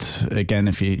football, but again,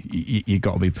 if you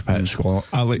got to be prepared to score.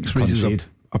 Alex raises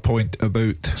a point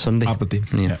about Sunday, Aberdeen.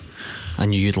 Yeah. I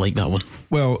knew you'd like that one.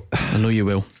 Well, I know you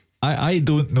will. I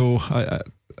don't know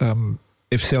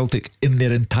if Celtic in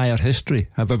their entire history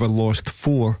have ever lost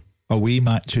 4 away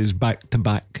matches back to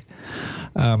back.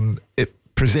 It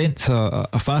presents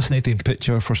a fascinating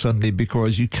picture for Sunday,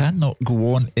 because you cannot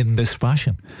go on in this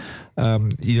fashion. There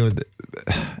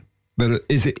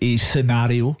is a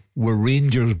scenario where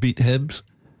Rangers beat Hibs,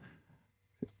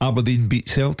 Aberdeen beat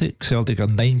Celtic are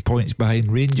 9 points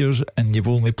behind Rangers, and you've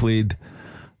only played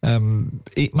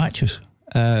 8 matches.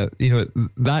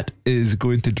 That is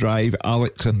going to drive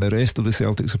Alex and the rest of the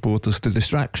Celtic supporters to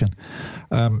distraction.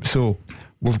 So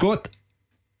we've got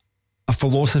a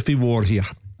philosophy war here.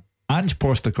 Ange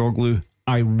Postecoglou,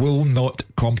 I will not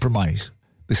compromise.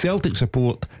 The Celtic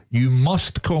support, you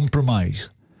must compromise.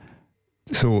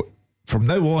 So from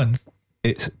now on,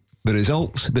 it's the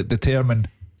results that determine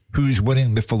who's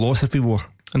winning the philosophy war.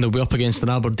 And they'll be up against an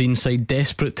Aberdeen side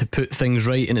desperate to put things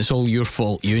right, and it's all your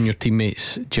fault, you and your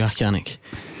teammates. Jack Yannick.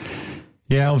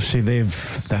 Yeah, obviously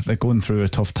they're going through a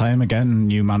tough time again.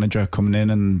 New manager coming in,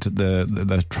 and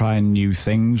they're trying new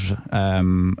things.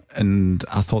 And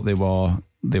I thought they were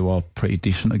they were pretty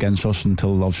decent against us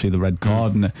until obviously the red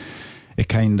card, and it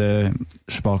kind of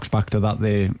sparks back to that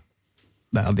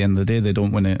at the end of the day they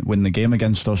don't win the game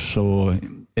against us. So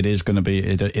it is going to be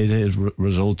it is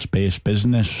results based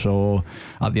business. So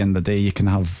at the end of the day, you can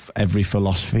have every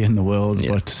philosophy in the world,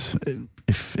 but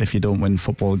if you don't win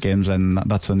football games, then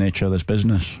that's the nature of this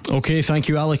business. Okay, thank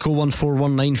you, Alec.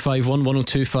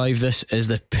 01419511025. This is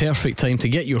the perfect time to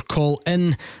get your call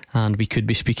in, and we could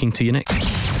be speaking to you next.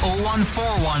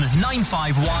 0141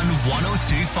 951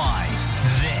 1025.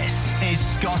 This is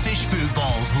Scottish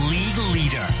football's league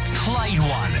leader, Clyde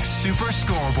One Super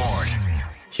Scoreboard.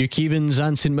 Hugh Keevins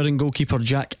and St Mirren goalkeeper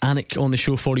Jack Anick on the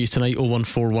show for you tonight.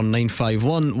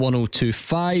 0141951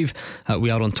 1025. We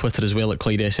are on Twitter as well at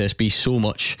Clyde SSB. So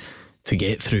much to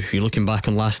get through. You're looking back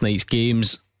on last night's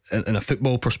games in a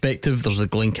football perspective. There's the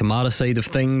Glenn Kamara side of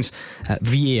things.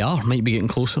 VAR might be getting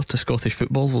closer to Scottish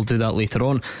football. We'll do that later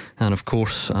on. And of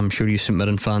course, I'm sure you St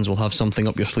Mirren fans will have something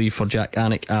up your sleeve for Jack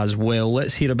Anick as well.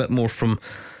 Let's hear a bit more from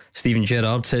Stephen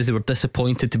Gerrard. Says they were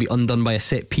disappointed to be undone by a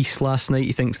set piece last night.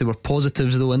 He thinks there were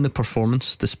positives though in the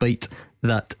performance despite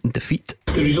that defeat.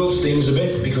 The result stings a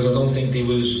bit because I don't think there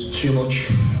was too much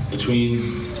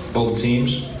between both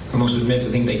teams. I must admit, I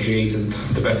think they created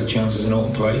the better chances in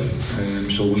open play,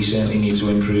 so we certainly need to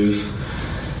improve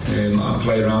our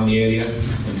play around the area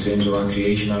in terms of our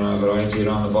creation and our variety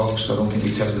around the box. I don't think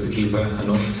we tested the keeper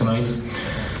enough tonight.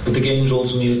 But the game's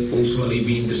ultimately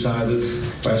been decided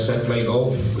by a set play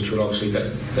goal, which we're obviously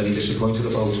very disappointed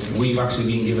about. We've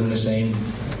actually been given the same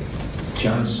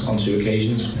chance on 2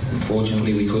 occasions.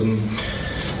 Unfortunately, we couldn't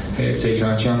take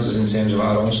our chances in terms of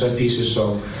our own set pieces.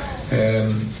 So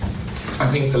I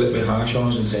think it's a little bit harsh on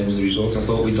us in terms of the results. I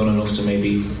thought we'd done enough to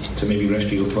maybe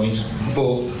rescue a point.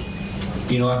 But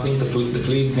you know, I think the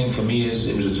pleasing thing for me is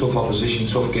it was a tough opposition,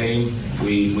 tough game.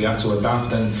 We had to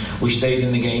adapt and we stayed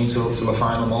in the game till the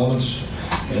final moments.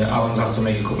 Alan's had to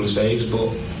make a couple of saves, but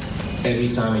every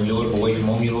time in Europe away from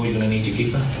home, you're always going to need your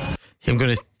keeper. I'm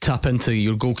going to tap into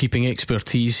your goalkeeping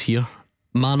expertise here.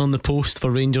 Man on the post for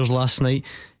Rangers last night.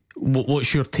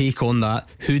 What's your take on that?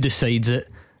 Who decides it?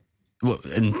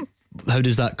 And how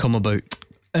does that come about?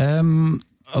 A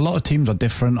lot of teams are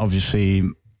different. Obviously,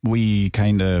 we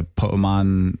kind of put a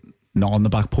man not on the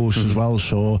back post as well.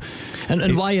 So,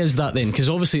 and why is that then? Because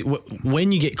obviously,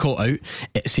 when you get caught out,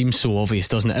 it seems so obvious,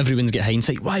 doesn't it? Everyone's got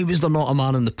hindsight. Why was there not a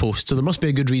man on the post? So there must be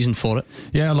a good reason for it.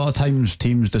 Yeah, a lot of times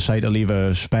teams decide to leave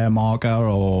a spare marker,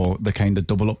 or they kind of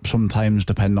double up sometimes,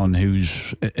 depending on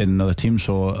who's in another team.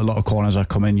 So a lot of corners that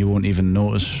come in, you won't even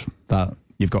notice that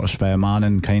you've got a spare man,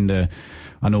 and kind of,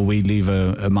 I know we leave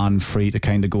a man free to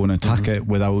kind of go and attack it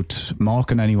without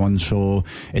marking anyone. So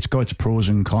it's got its pros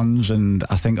and cons, and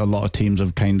I think a lot of teams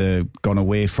have kind of gone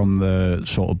away from the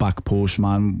sort of back post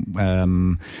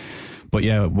man. But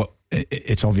yeah,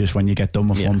 it's obvious when you get done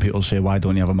with one, people say, why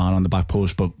don't you have a man on the back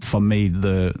post? But for me,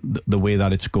 the way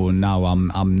that it's going now,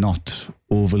 I'm not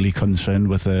overly concerned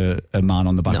with a man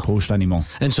on the back post anymore.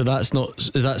 And so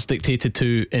that's dictated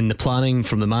to in the planning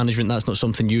from the management. That's not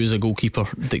something you as a goalkeeper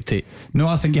dictate. No,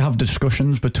 I think you have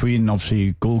discussions between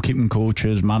obviously goalkeeping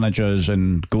coaches, managers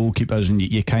and goalkeepers, and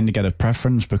you kind of get a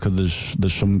preference, because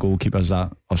there's some goalkeepers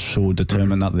that are so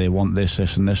determined that they want this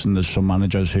and this, and there's some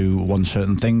managers who want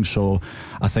certain things. So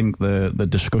I think the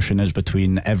discussion is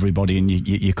between everybody, and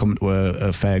you come to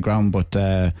a fair ground.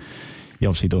 But you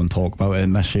obviously don't talk about it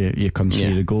unless you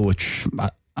concede a goal, which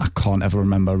I can't ever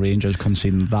remember Rangers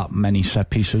conceding that many set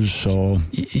pieces. So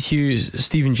Hughes,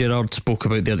 Stephen Gerrard spoke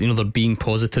about there being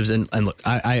positives, and look,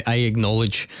 I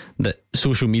acknowledge that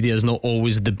social media is not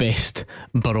always the best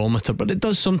barometer, but it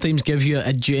does sometimes give you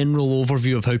a general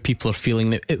overview of how people are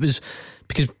feeling. It was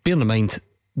because, bear in mind,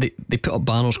 they put up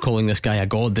banners calling this guy a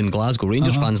god in Glasgow.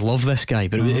 Rangers fans love this guy,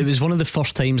 but it was one of the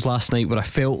first times last night where I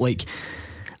felt like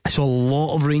I saw a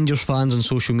lot of Rangers fans on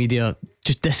social media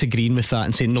just disagreeing with that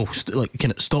and saying, no,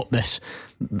 can it stop this?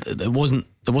 There wasn't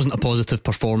a positive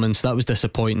performance. That was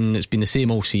disappointing. It's been the same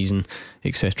all season,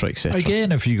 etc., etc.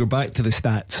 Again, if you go back to the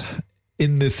stats,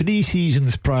 in the 3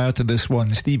 seasons prior to this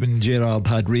one, Stephen Gerrard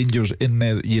had Rangers in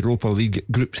the Europa League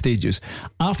group stages.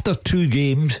 After 2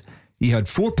 games, he had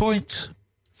 4 points,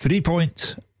 3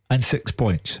 points and 6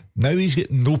 points. Now he's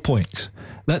getting no points.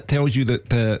 That tells you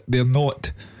that they're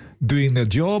not doing their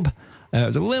job. I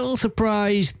was a little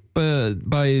surprised by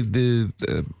the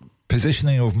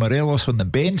positioning of Morelos on the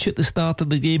bench at the start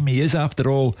of the game. He is, after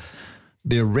all,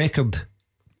 their record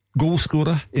goal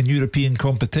scorer in European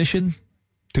competition.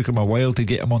 Took him a while to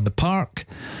get him on the park.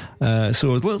 So I was a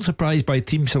little surprised by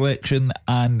team selection.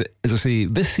 And as I say,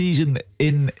 this season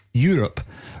in Europe,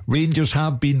 Rangers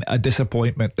have been a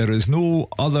disappointment. There is no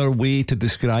other way to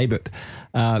describe it.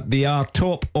 They are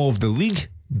top of the league,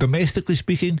 domestically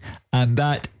speaking, and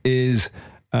that is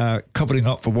covering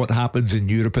up for what happens in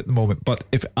Europe at the moment. But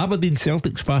if Aberdeen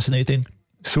Celtic's fascinating,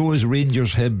 so is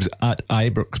Rangers Hibs at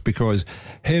Ibrox, because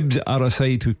Hibs are a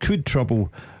side who could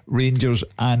trouble Rangers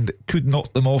and could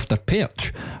knock them off their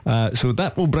perch. So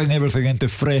that will bring everything into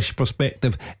fresh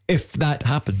perspective if that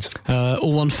happens.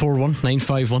 0141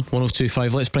 951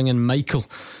 1025. Let's bring in Michael,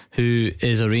 who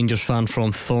is a Rangers fan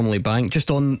from Thornley Bank.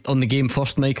 Just on the game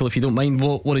first, Michael, if you don't mind,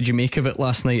 what did you make of it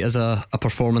last night as a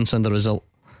performance and a result?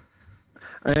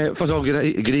 First of all,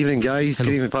 good evening, guys. Hello.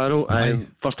 Good evening, Farrell.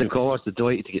 First time caller, it's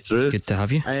delighted to get through. Good to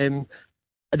have you.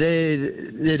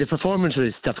 The performance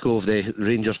was typical of the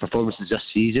Rangers' performances this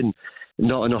season.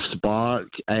 Not enough spark.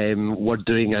 We're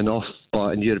doing enough,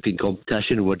 but in European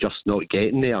competition, we're just not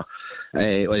getting there.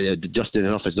 Just doing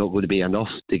enough is not going to be enough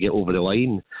to get over the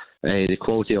line. The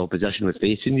quality of opposition we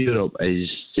face in Europe is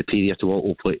superior to what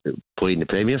we'll play in the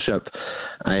Premiership,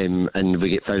 and we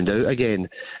get found out again.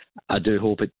 I do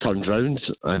hope it turns round.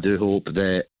 I do hope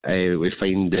that we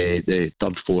find the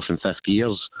third, fourth and fifth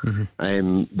gears.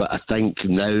 Mm-hmm. But I think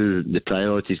now the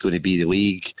priority is going to be the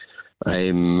league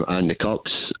and the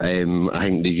cups. I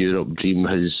think the Europe dream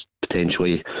has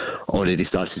potentially already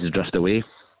started to drift away.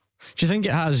 Do you think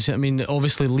it has? I mean,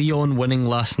 obviously Lyon winning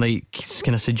last night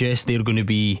kind of suggests they're going to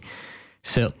be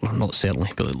not certainly,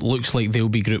 but it looks like they'll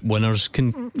be group winners.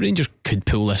 Rangers could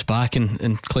pull this back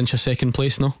and clinch a second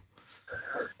place, no?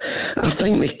 I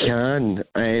think they can,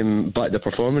 but the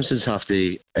performances have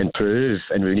to improve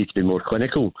and we need to be more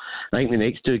clinical. I think the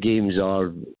next two games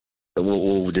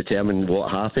will determine what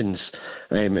happens,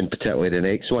 and particularly the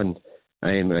next one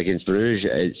against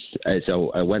Bruges. It's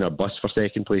a win or bust for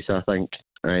second place, I think,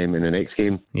 in the next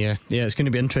game. Yeah, it's going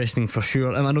to be interesting for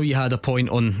sure. And I know you had a point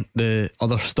on the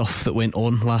other stuff that went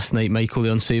on last night, Michael,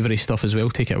 the unsavoury stuff as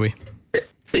well. Take it away.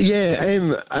 Yeah,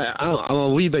 I'm a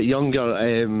wee bit younger,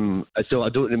 so I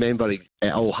don't remember it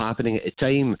all happening at the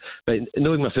time. But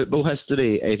knowing my football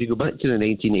history, if you go back to the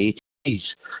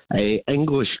 1980s,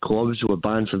 English clubs were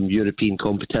banned from European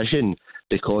competition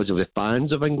because of the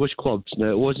fans of English clubs.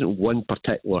 Now, it wasn't one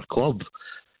particular club.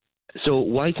 So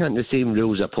why can't the same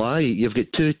rules apply? You've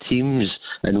got two teams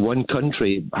in one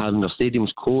country having their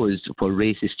stadiums closed for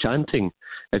racist chanting.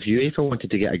 If UEFA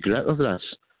wanted to get a grip of this,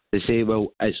 they say,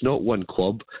 well, it's not one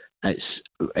club, it's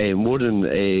more than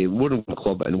one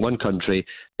club in one country,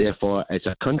 therefore it's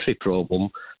a country problem,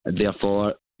 and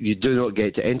therefore you do not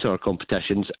get to enter our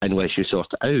competitions unless you sort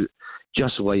it out,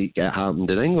 just like it happened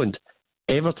in England.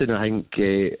 Everton, I think,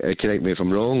 correct me if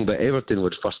I'm wrong, but Everton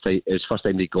was first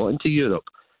time they got into Europe,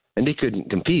 and they couldn't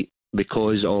compete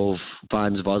because of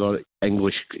fans of other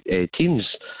English teams.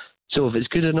 So if it's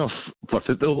good enough for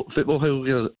football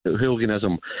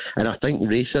hooliganism, and I think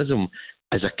racism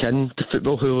is akin to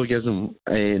football hooliganism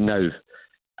now,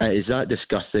 is that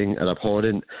disgusting and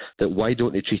abhorrent that why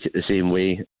don't they treat it the same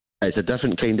way? It's a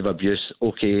different kind of abuse.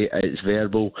 Okay, it's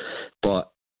verbal,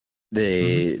 but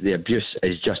the abuse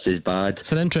is just as bad.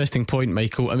 It's an interesting point,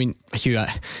 Michael. I mean, Hugh,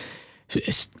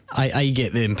 I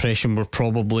get the impression we're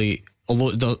probably,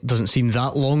 although it doesn't seem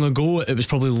that long ago, it was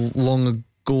probably long ago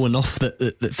enough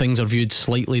that things are viewed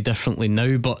slightly differently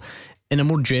now. But in a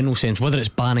more general sense, whether it's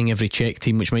banning every Czech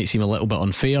team, which might seem a little bit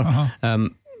unfair,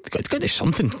 it's got to do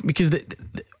something, because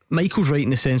Michael's right in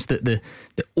the sense that the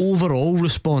overall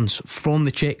response from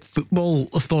the Czech football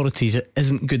authorities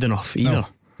isn't good enough either.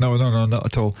 No, not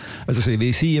at all. As I say,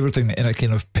 they see everything in a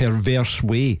kind of perverse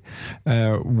way,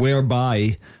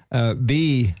 whereby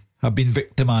they have been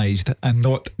victimised and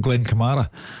not Glenn Kamara.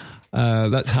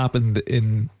 That's happened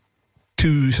in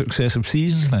 2 successive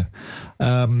seasons now.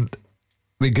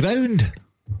 The ground,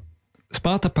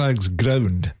 Sparta Prague's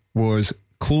ground, was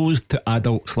closed to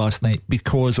adults last night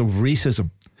because of racism.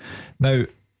 Now,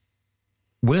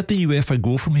 where do UEFA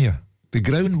go from here? The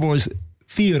ground was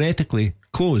theoretically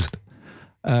closed.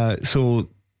 So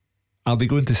are they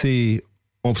going to say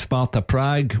of Sparta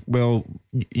Prague, well,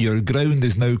 your ground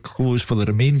is now closed for the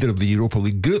remainder of the Europa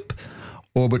League group,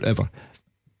 or whatever?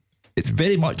 It's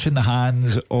very much in the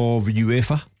hands of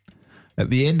UEFA. At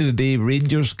the end of the day,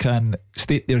 Rangers can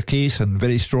state their case, and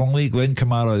very strongly. Glenn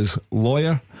Kamara's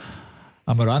lawyer,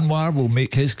 Amar Anwar, will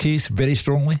make his case very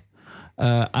strongly,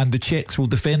 and the Czechs will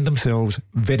defend themselves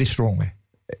very strongly.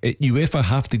 UEFA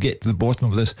have to get to the bottom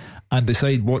of this and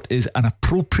decide what is an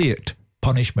appropriate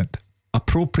punishment,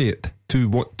 appropriate to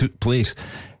what took place.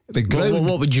 The ground.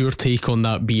 What would your take on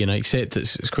that be? And I accept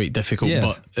it's quite difficult,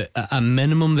 but at a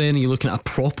minimum, then, are you looking at a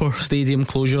proper stadium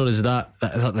closure? Is that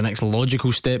the next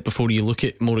logical step before you look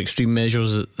at more extreme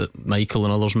measures that Michael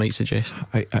and others might suggest?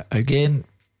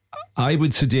 I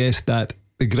would suggest that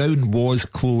the ground was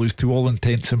closed to all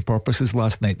intents and purposes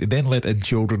last night. They then let in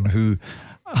children who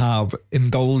have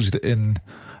indulged in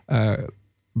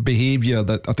behaviour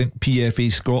that I think PFA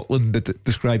Scotland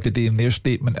described today in their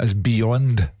statement as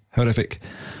beyond horrific.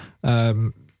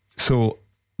 So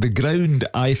the ground,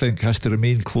 I think, has to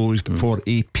remain closed for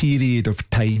a period of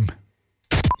time.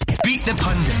 Beat the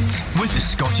Pundit with the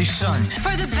Scottish Sun.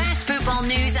 For the best football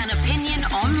news and opinion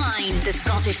online,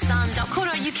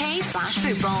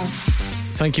 thescottishsun.co.uk/football.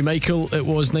 Thank you, Michael. It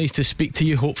was nice to speak to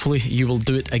you. Hopefully you will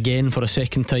do it again for a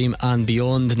second time and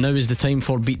beyond. Now is the time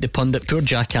for Beat the Pundit. Poor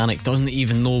Jack Hannock doesn't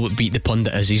even know what Beat the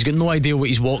Pundit is. He's got no idea what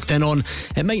he's walked in on.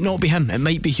 It might not be him, it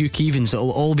might be Hugh Keevins. It'll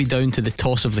all be down to the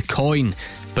toss of the coin,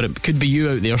 but it could be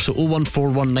you out there. So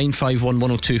 0141 951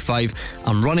 1025.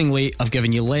 I'm running late. I've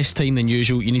given you less time than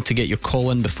usual. You need to get your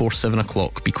call in before 7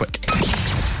 o'clock. Be quick.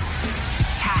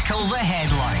 Tackle the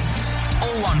headlines.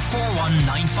 0141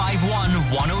 951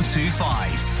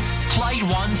 1025. Clyde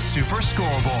One Super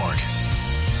Scoreboard.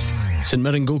 St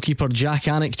Mirren goalkeeper Jack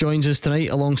Hannock joins us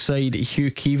tonight alongside Hugh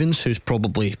Keevins, who's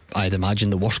probably, I'd imagine,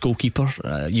 the worst goalkeeper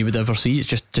you would ever see. It's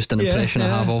just an impression I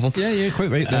have of him. Yeah, quite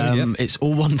right there. It's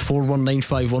 0141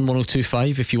 951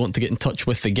 1025 if you want to get in touch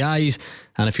with the guys.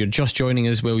 And if you're just joining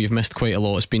us, well, you've missed quite a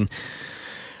lot. It's been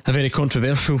a very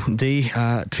controversial day.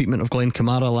 Treatment of Glenn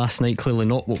Kamara last night, clearly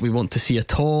not what we want to see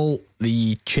at all.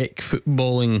 The Czech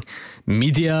footballing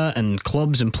media and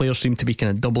clubs and players seem to be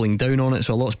kind of doubling down on it,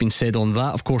 so a lot's been said on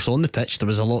that. Of course, on the pitch there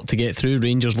was a lot to get through.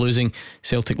 Rangers losing,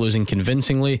 Celtic losing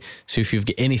convincingly. So if you've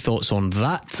got any thoughts on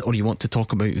that, or you want to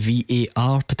talk about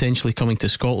VAR potentially coming to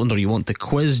Scotland, or you want to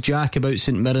quiz Jack about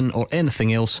St Mirren or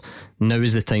anything else, now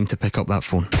is the time to pick up that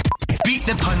phone. Beat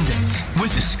the Pundit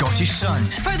with the Scottish Sun.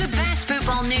 For the best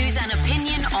football news and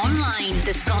opinion online,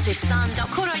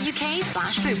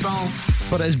 thescottishsun.co.uk/football.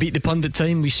 But as Beat the Pundit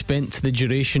time, we spent the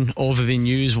duration of the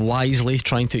news wisely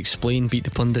trying to explain Beat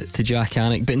the Pundit to Jack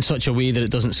Hannock, but in such a way that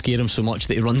it doesn't scare him so much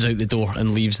that he runs out the door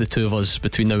and leaves the two of us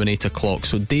between now and 8 o'clock.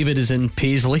 So David is in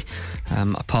Paisley,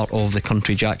 a part of the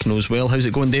country Jack knows well. How's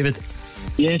it going, David?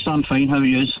 Yes, I'm fine. How are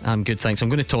you? I'm good, thanks. I'm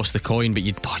going to toss the coin, but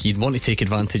you'd want to take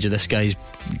advantage of this guy's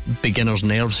beginner's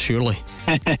nerves, surely.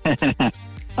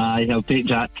 Aye, I'll take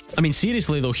Jack. I mean,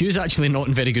 seriously though, Hugh's actually not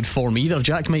in very good form either.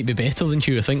 Jack might be better than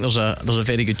Hugh. I think there's a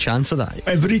very good chance of that.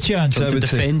 Every chance. To I would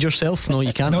defend yourself? No,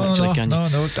 you can't. Can you?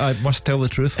 No, I must tell the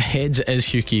truth. Heads it is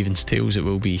Hugh Keevins, tails it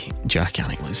will be Jack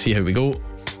Hannock. Let's see how we go.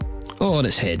 Oh, and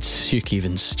it's heads, Hugh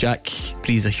Keevins. Jack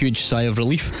breathes a huge sigh of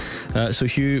relief. So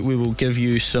Hugh, we will give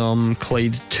you some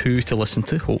Clyde 2 to listen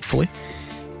to, hopefully.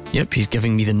 Yep, he's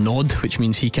giving me the nod, which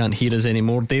means he can't hear us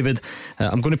anymore. David,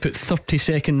 I'm going to put 30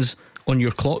 seconds on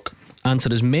your clock.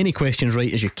 Answer as many questions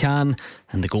right as you can,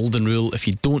 and the golden rule, if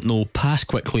you don't know, pass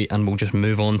quickly and we'll just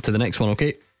move on to the next one,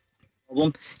 okay?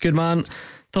 Good man.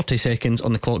 30 seconds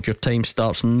on the clock. Your time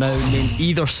starts now. Name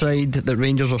either side that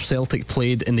Rangers or Celtic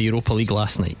played in the Europa League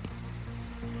last night.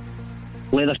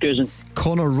 Leverkusen.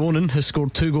 Connor Ronan has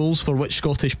scored 2 goals for which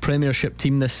Scottish Premiership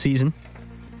team this season?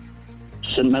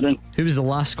 St Mirren. Who was the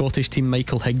last Scottish team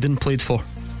Michael Higdon played for?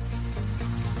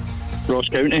 Ross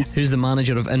County. Who's the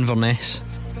manager of Inverness?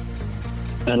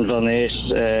 Inverness.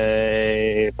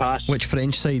 Pass. Which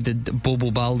French side did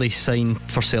Bobo Baldi sign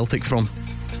for Celtic from?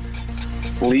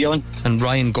 Lyon. And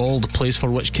Ryan Gauld plays for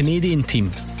which Canadian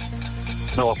team?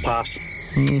 No, pass.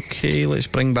 Okay, let's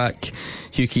bring back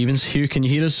Hugh Keevins. Hugh, can you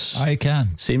hear us? I can.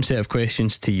 Same set of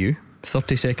questions to you.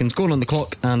 30 seconds going on the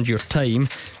clock, and your time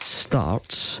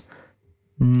starts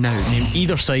now. Name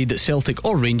either side that Celtic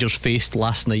or Rangers faced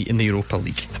last night in the Europa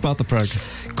League. Sparta Prague.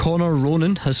 Connor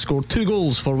Ronan has scored 2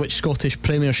 goals for which Scottish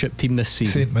Premiership team this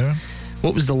season? St Mirren.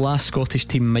 What was the last Scottish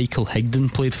team Michael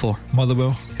Higdon played for?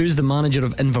 Motherwell. Who's the manager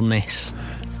of Inverness?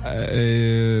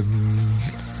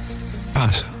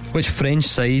 Pass. Which French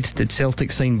side did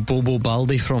Celtic sign Bobo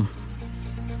Baldi from?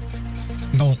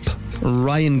 Nantes.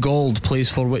 Ryan Gauld plays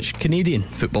for which Canadian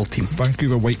football team?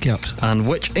 Vancouver Whitecaps. And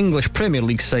which English Premier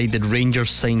League side did Rangers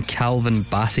sign Calvin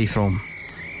Bassey from?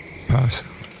 Pass.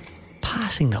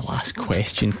 Passing the last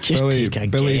question. Just Billy, take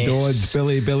a Billy guess.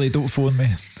 Dodds. Billy, don't phone me.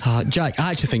 Jack,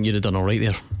 I actually think you'd have done alright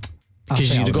there,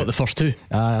 because you'd have got the first 2.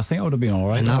 I think I would have been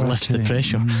alright. And that lifts the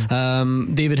pressure.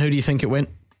 David, how do you think it went?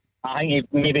 I think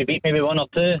he maybe beat maybe 1 or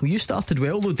 2. Well, you started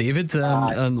well though, David.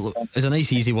 And it's a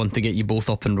nice easy one to get you both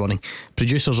up and running.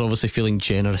 Producers obviously feeling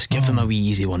generous. Give them a wee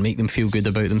easy one, make them feel good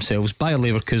about themselves. Bayer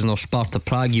Leverkusen or Sparta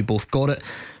Prague, you both got it.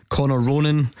 Connor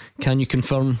Ronan, can you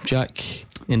confirm, Jack?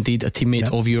 Indeed, a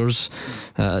teammate of yours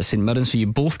at St Mirren. So you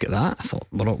both get that. I thought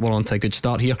we're on to a good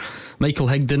start here. Michael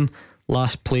Higdon,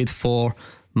 last played for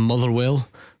Motherwell,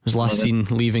 was last seen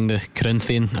leaving the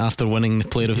Corinthian after winning the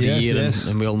Player of the Year,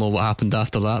 and we all know what happened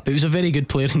after that. But he was a very good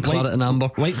player in Claret and Amber.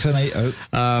 Likes a night out.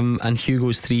 And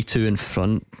Hugo's 3-2 in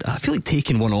front. I feel like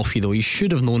taking one off you though. You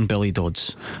should have known Billy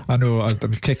Dodds. I know, I'm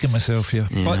kicking myself here.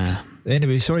 But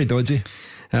anyway, sorry Dodgy.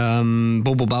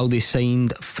 Bobo Balde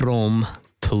signed from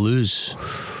Toulouse.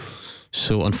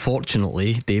 So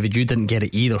unfortunately, David, you didn't get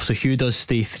it either. So Hugh does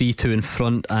stay 3-2 in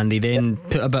front, and he then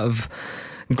put a bit of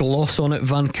gloss on it.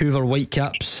 Vancouver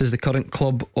Whitecaps is the current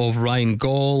club of Ryan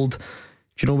Gauld. Do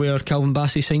you know where Calvin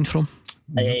Bassey signed from?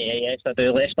 Yes, I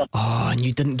do, Leicester. Oh, and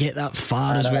you didn't get that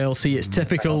far as well. See, it's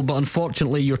typical, but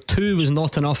unfortunately your 2 was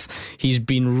not enough. He's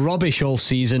been rubbish all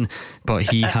season, but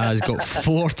he has got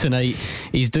 4 tonight.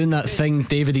 He's doing that thing,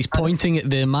 David, he's pointing at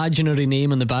the imaginary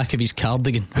name on the back of his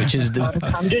cardigan, which is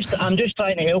I'm just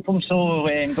trying to help him. So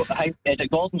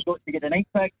Gordon's got to get the night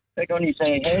back on his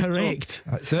head. Correct.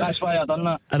 So that's why I've done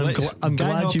that. And I'm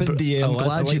glad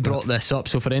you brought this up.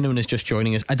 So for anyone who's just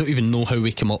joining us, I don't even know how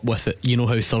we came up with it. You know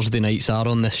how Thursday nights are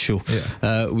on this show.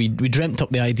 We dreamt up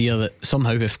the idea that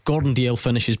somehow if Gordon Dalziel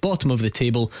finishes bottom of the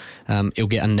table, he'll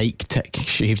get a Nike tick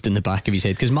shaved in the back of his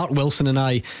head. Because Mark Wilson and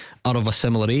I are of a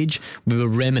similar age. We were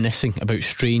reminiscing about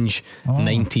strange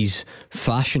 90s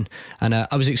fashion, and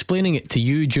I was explaining it to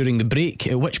you during the break,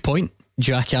 at which point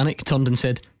Jack Anik turned and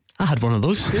said, I had one of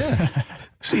those.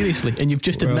 Seriously, and you've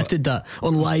just admitted that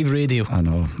on live radio. I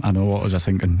know. What was I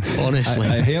thinking? Honestly,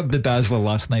 I heard the Dazzler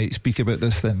last night speak about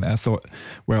this thing. I thought,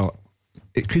 well,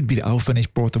 it could be that I'll finish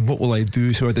bottom. What will I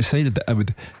do? So I decided that I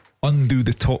would undo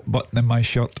the top button in my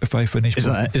shirt if I finish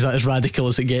bottom. Is that as radical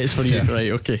as it gets for you? Yeah.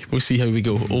 Right, okay, we'll see how we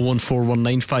go.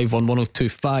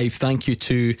 01419511025. Thank you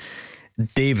to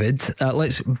David.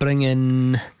 Let's bring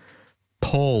in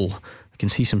Paul. I can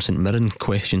see some St Mirren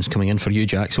questions coming in for you,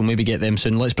 Jack, so we'll maybe get them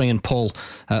soon. Let's bring in Paul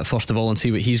first of all and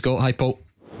see what he's got. Hi, Paul.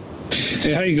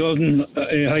 Hi, Gordon.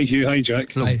 Hi, Hugh. Hi,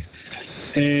 Jack. Hi.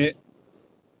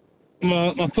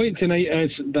 My point tonight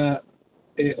is that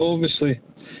obviously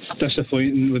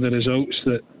disappointing with the results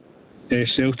that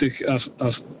Celtic are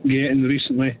getting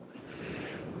recently,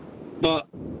 but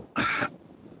I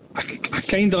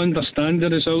kind of understand the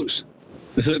results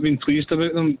without being pleased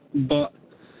about them, but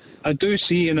I do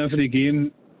see in every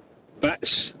game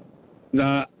bits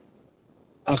that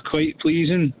are quite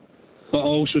pleasing, but I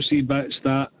also see bits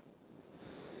that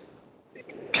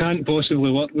can't possibly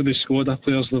work with the squad of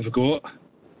players they've got.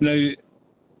 Now,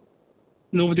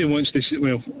 nobody wants to see,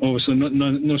 well, obviously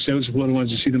no Celtic supporter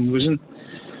wants to see them losing,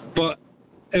 but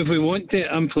if we want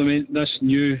to implement this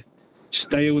new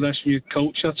style, this new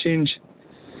culture change,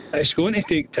 it's going to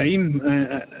take time,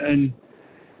 and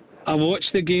I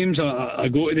watch the games, I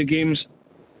go to the games.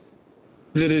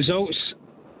 The results,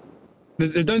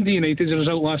 the Dundee United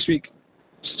result last week,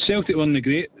 Celtic weren't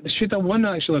great. They should have won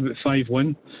actually about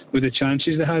 5-1 with the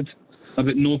chances they had,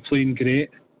 about no playing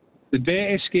great. The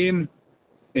Betis game,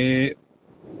 we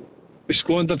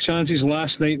squandered chances.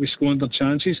 Last night we squandered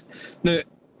chances. Now,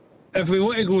 if we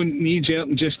want to go knee-jerk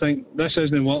and just think, this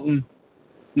isn't working,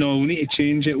 no, we need to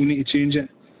change it,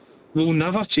 we'll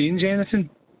never change anything.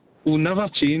 We'll never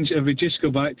change if we just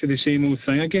go back to the same old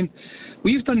thing again.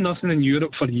 We've done nothing in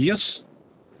Europe for years,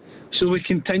 so we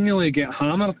continually get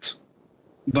hammered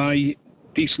by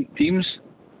decent teams.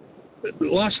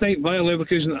 Last night, Bayer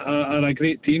Leverkusen are a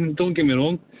great team, don't get me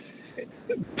wrong,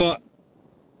 but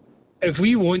if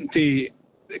we want to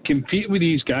compete with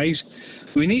these guys,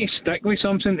 we need to stick with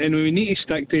something, and we need to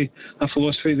stick to a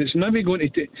philosophy that's maybe going to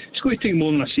it's going to take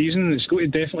more than a season. It's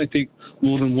going to definitely take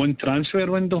more than one transfer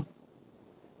window.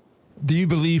 Do you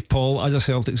believe, Paul, as a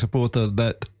Celtic supporter,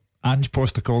 that Ange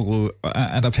Postecoglou,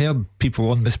 and I've heard people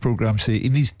on this programme say he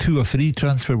needs 2 or 3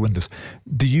 transfer windows,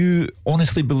 do you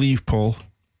honestly believe, Paul,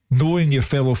 knowing your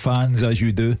fellow fans as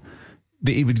you do,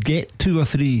 that he would get 2 or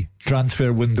 3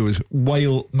 transfer windows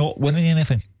while not winning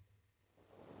anything?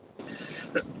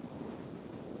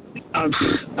 I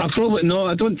probably no.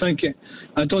 I don't think he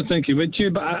would.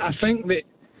 But I think that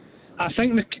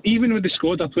even with the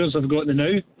squad of players they've got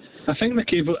now, I think they're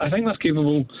capable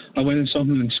of winning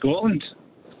something in Scotland.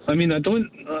 I mean,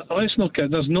 let's not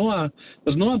kid. There's not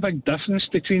a big difference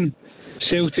between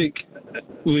Celtic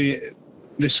with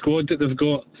the squad that they've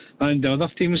got and the other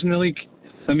teams in the league.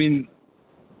 I mean,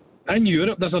 in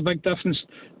Europe there's a big difference,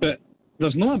 but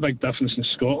there's not a big difference in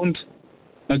Scotland.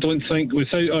 I don't think,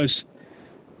 without us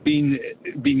being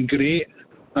great,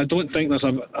 I don't think there's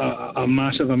a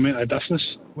massive amount of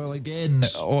difference. Well, again,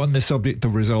 on the subject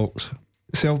of results,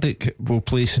 Celtic will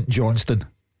play St Johnstone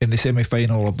in the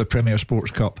semi-final of the Premier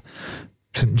Sports Cup.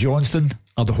 St Johnstone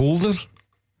are the holders.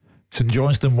 St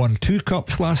Johnstone won 2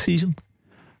 cups last season.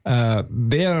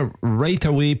 There, right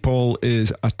away, Paul,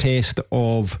 is a test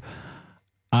of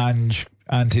Ange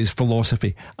and his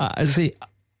philosophy. As I say,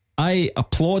 I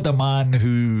applaud a man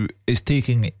who is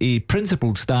taking a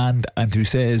principled stand and who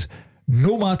says,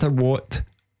 no matter what,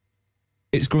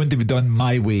 it's going to be done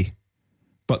my way.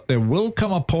 But there will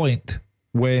come a point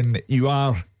when you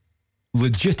are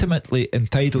legitimately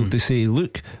entitled to say,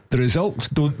 look, the results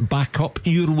don't back up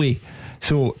your way.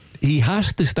 So he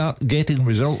has to start getting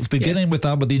results, beginning with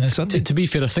Aberdeen and Sunday. To be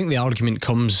fair, I think the argument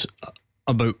comes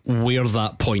about where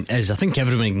that point is. I think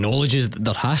everyone acknowledges that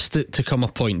there has to come a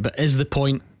point, but is the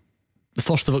point the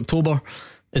 1st of October?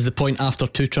 Is the point after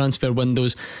 2 transfer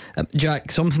windows?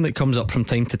 Jack, something that comes up from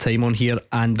time to time on here,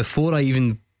 and before I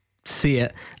even say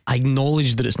it, I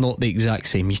acknowledge that it's not the exact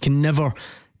same. You can never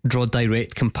draw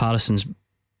direct comparisons,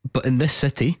 but in this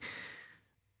city,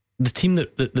 the team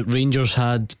that Rangers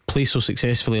had play so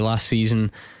successfully last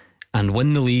season and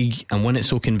win the league and win it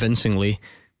so convincingly,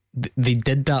 they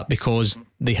did that because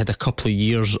they had a couple of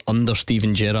years under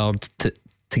Steven Gerrard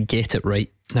to get it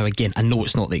right. Now again, I know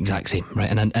it's not the exact same, right?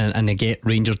 And I get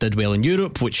Rangers did well in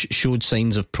Europe, which showed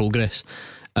signs of progress.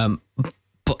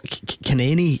 But can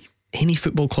any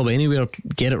football club anywhere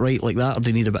get it right like that, or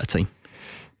do you need a bit of time?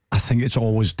 I think it's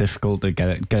always difficult to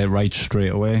get it right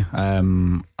straight away.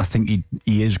 I think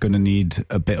he is going to need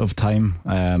a bit of time,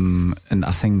 and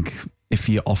I think if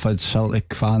you offered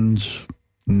Celtic fans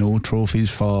no trophies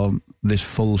for this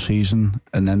full season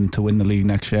and then to win the league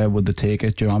next year, would they take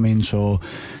it? Do you know what I mean? So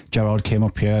Gerrard came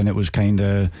up here and it was kind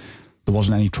of, there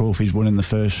wasn't any trophies won in the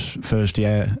first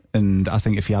year, and I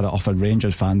think if you had offered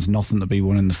Rangers fans nothing to be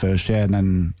won in the first year and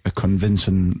then a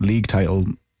convincing league title,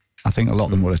 I think a lot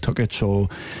of them would have took it. So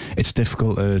it's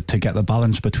difficult to get the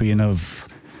balance between of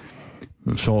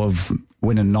sort of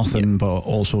winning nothing, but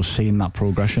also seeing that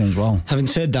progression as well. Having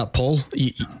said that, Paul,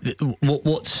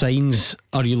 what signs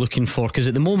are you looking for? Because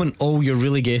at the moment, all you're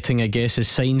really getting, I guess, is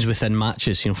signs within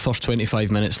matches. First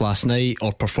 25 minutes last night,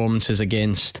 or performances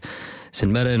against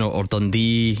St Mirren or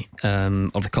Dundee, or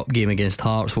the cup game against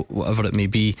Hearts, whatever it may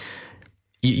be.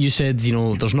 You said,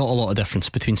 there's not a lot of difference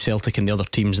between Celtic and the other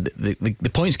teams.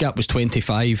 The points gap was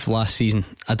 25 last season.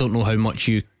 I don't know how much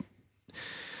you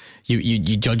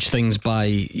judge things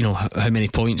by how many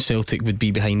points Celtic would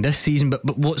be behind this season, but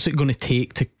what's it going to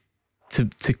take to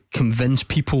convince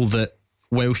people that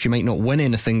whilst you might not win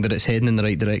anything, that it's heading in the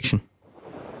right direction?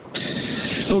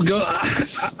 Oh God,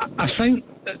 I think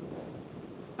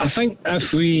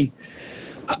if we,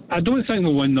 I don't think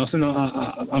we'll win nothing.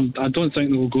 I don't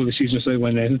think we'll go the season without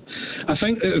winning anything. I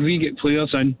think that if we get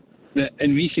players in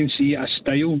and we can see a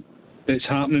style that's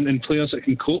happening and players that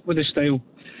can cope with the style.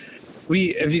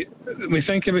 We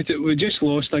think about it, we just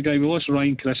lost a guy, we lost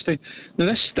Ryan Christie. Now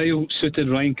this style suited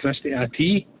Ryan Christie at a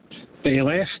T, but he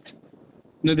left.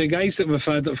 Now the guys that we've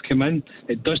had that have come in,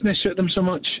 it doesn't suit them so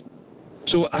much.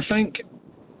 So I think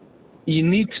you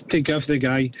need to give the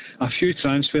guy a few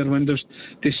transfer windows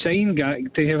to sign guys,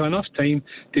 to have enough time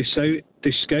to scout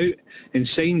and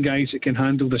sign guys that can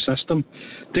handle the system.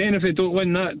 Then if they don't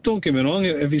win that, don't get me wrong,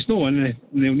 if he's not winning,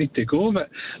 they'll need to go. But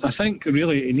I think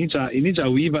really he needs a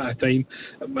wee bit of time,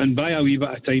 and by a wee bit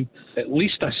of time, at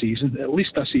least a season.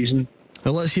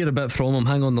 Well, let's hear a bit from him.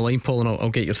 Hang on the line, Paul, and I'll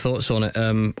get your thoughts on it.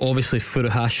 Obviously,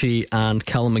 Furuhashi and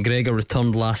Callum McGregor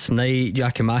returned last night.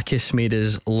 Giakoumakis made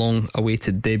his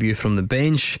long-awaited debut from the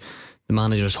bench. The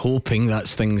manager's hoping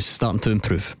that's things starting to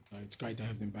improve. It's great to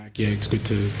have him back. Yeah, it's good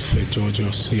for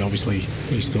Georgios.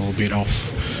 He's still a bit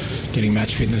off getting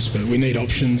match fitness, but we need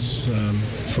options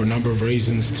for a number of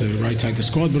reasons to rotate the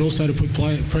squad, but also to put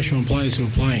pressure on players who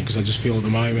are playing, because I just feel at the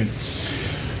moment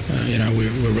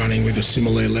we're running with a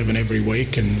similar 11 every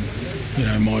week, and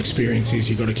my experience is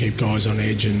you've got to keep guys on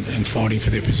edge and fighting for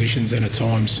their positions. And at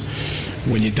times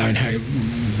when you don't have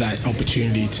that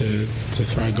opportunity to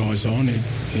throw guys on, it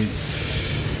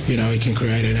can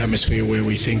create an atmosphere where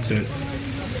we think that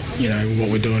what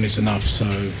we're doing is enough. So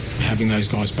having those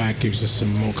guys back gives us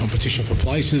some more competition for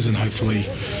places and hopefully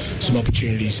some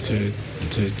opportunities to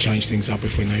change things up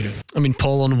if we need it. I mean,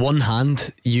 Paul, on one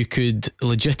hand, you could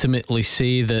legitimately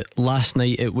say that last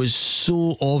night it was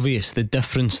so obvious the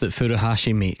difference that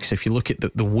Furuhashi makes. If you look at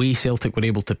the way Celtic were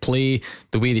able to play,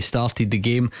 the way they started the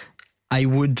game, I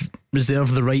would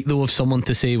reserve the right, though, of someone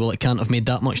to say, well, it can't have made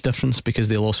that much difference because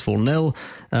they lost 4-0.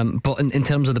 But in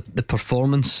terms of the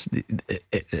performance,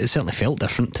 it certainly felt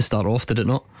different to start off, did it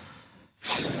not?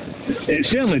 It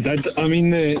certainly did. I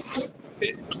mean, a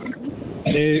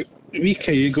week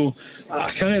ago,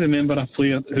 I can't remember a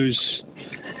player who's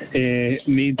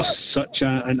made such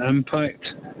an impact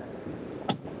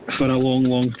for a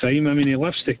long time. I mean, he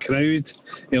lifts the crowd,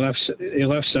 he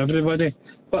lifts everybody.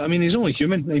 But I mean, he's only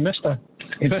human. He missed a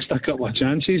couple of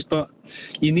chances, but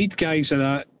you need guys of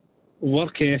that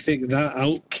work ethic, that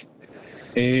ilk,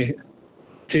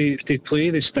 to play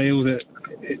the style that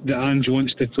Ange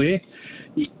wants to play.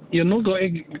 You're not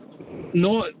going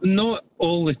to, not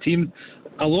all the team.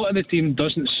 A lot of the team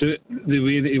doesn't suit the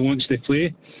way that he wants to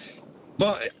play.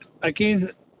 But again,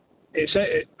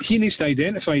 he needs to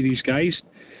identify these guys.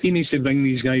 He needs to bring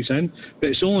these guys in. But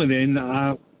it's only then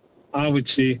that I would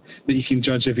say that you can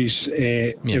judge if he's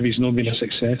not been a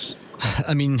success.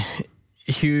 I mean,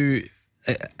 Hugh,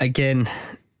 again,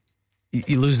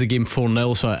 you lose the game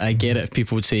 4-0, so I get it if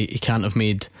people would say he can't have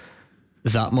made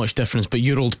that much difference. But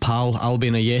your old pal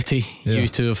Albion Ajeti, you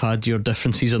two have had your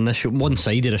differences on this show.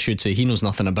 One-sided, I should say. He knows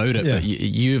nothing about it, but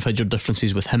you've had your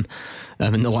differences with him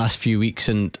in the last few weeks,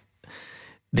 and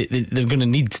they're going to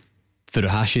need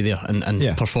Furuhashi there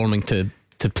and performing to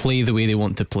play the way they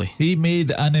want to play. He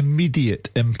made an immediate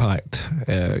impact,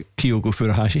 Kyogo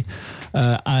Furuhashi,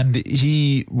 and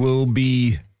he will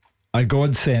be a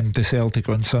godsend to Celtic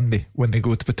on Sunday when they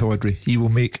go to Pittodrie. He will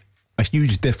make a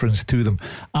huge difference to them,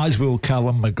 as will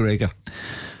Callum McGregor.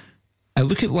 I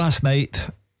look at last night,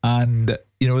 and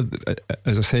you know,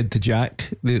 as I said to Jack,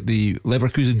 the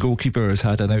Leverkusen goalkeeper has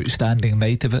had an outstanding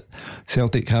night of it.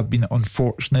 Celtic have been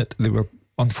unfortunate. They were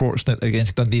unfortunate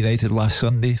against Dundee United last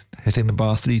Sunday, hitting the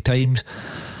bar 3 times.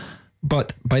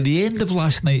 But by the end of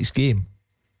last night's game,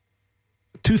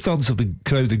 2/3 of the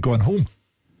crowd had gone home,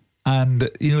 and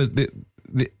you know,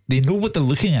 they know what they're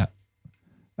looking at,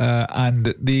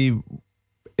 and they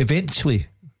eventually,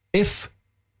 if,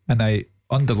 and I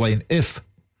underline if,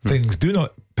 things do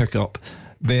not pick up,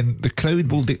 then the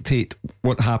crowd will dictate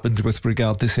what happens with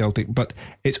regard to Celtic. But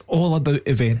it's all about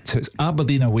events. It's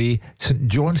Aberdeen away, St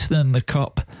Johnstone in the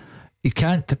Cup. He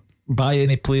can't buy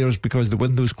any players because the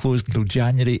window's closed until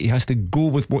January. He has to go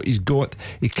with what he's got.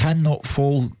 He cannot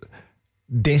fall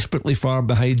desperately far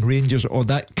behind Rangers, or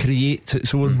that creates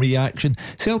its own reaction.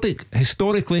 Celtic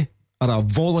historically are a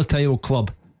volatile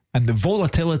club, and the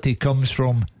volatility comes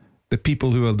from the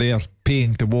people who are there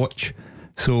paying to watch.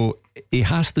 So he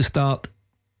has to start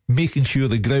making sure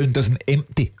the ground doesn't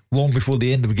empty long before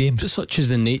the end of games. Such is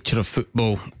the nature of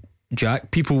football,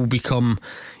 Jack. People will become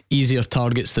easier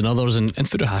targets than others, and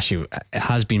Furuhashi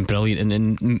has been brilliant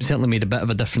and certainly made a bit of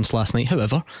a difference last night.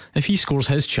 However, if he scores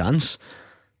his chance,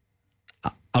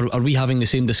 are we having the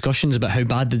same discussions about how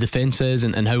bad the defence is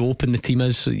and how open the team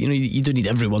is? So, you know, you do need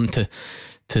everyone to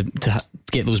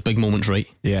get those big moments right.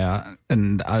 Yeah,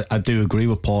 and I do agree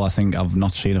with Paul. I think I've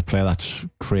not seen a player that's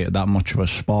created that much of a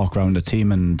spark around the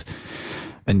team, and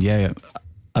yeah,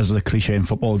 as the cliche in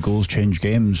football, goals change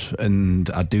games, and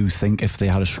I do think if they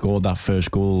had scored that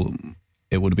first goal,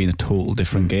 it would have been a total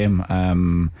different game.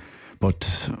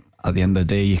 But at the end of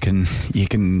the day, you can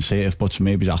say if buts and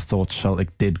maybes. I thought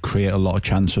Celtic did create a lot of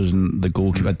chances, and the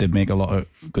goalkeeper did make a lot of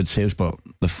good saves, but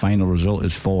the final result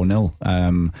is 4-0.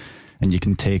 And you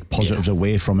can take positives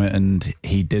away from it, and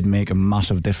he did make a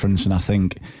massive difference. And I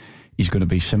think he's going to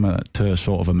be similar to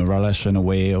sort of a Morelos in a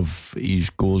way of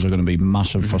his goals are going to be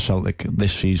massive for Celtic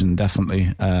this season,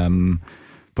 definitely.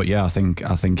 But yeah, I think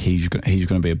he's going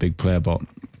to be a big player, but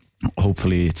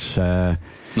hopefully it's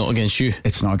not against you.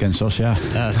 It's not against us, yeah.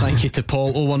 Thank you to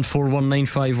Paul.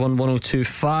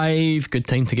 01419511025. Good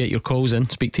time to get your calls in.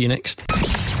 Speak to you next.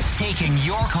 Taking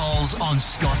your calls on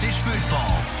Scottish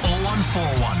football.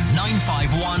 0141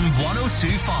 951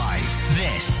 1025.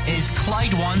 This is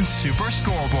Clyde One Super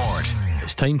Scoreboard.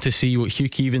 It's time to see what Hugh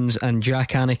Keevins and Jack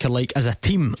Anick are like as a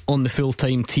team on the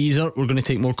full-time teaser. We're going to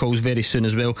take more calls very soon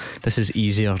as well. This is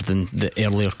easier than the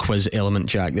earlier quiz element,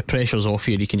 Jack. The pressure's off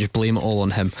here. You can just blame it all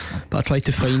on him. But I tried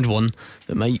to find one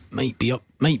that might be up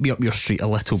your street a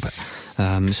little bit.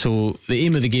 So the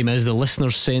aim of the game is the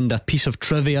listeners send a piece of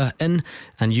trivia in,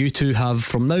 and you two have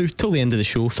from now till the end of the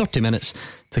show 30 minutes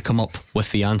to come up with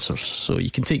the answers. So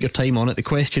you can take your time on it. The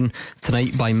question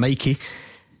tonight by Mikey: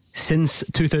 since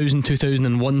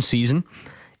 2000-2001 season,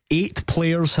 8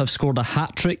 players have scored a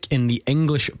hat-trick in the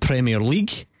English Premier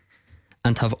League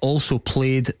and have also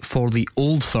played for the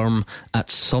Old Firm at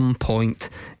some point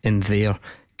in their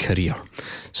career.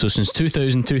 So since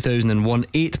 2000-2001,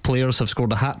 8 players have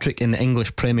scored a hat-trick in the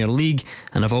English Premier League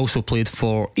and have also played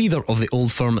for either of the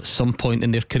Old Firm at some point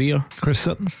in their career. Chris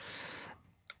Sutton?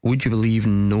 Would you believe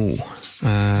no?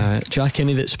 Jack,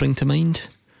 any that spring to mind?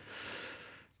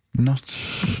 Not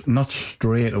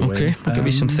straight away. Okay, I'll give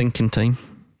you some thinking time.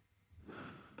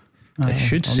 It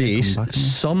should say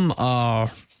some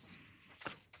are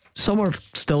some are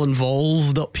still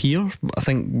involved up here. I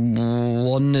think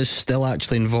one is still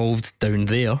actually involved down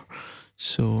there.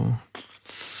 So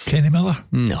Kenny Miller?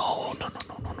 No.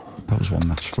 That was one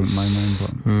that sprung my mind.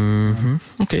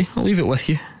 But Okay, I'll leave it with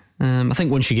you. I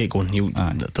think once you get going,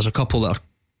 there's a couple that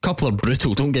are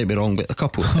brutal. Don't get me wrong, but a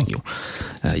couple I think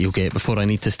you'll get before I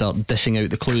need to start dishing out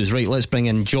the clues. Right, let's bring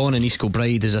in John in East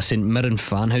Kilbride as a St Mirren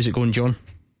fan. How's it going, John?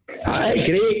 Aye,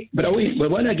 great, brilliant. We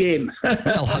won a game.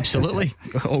 Well, absolutely,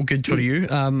 all good for you.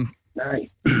 Aye.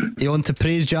 You want to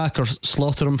praise Jack or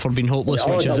slaughter him for being hopeless?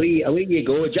 Oh, which is away you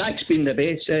go. Jack's been the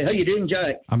best. How you doing,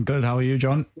 Jack? I'm good. How are you,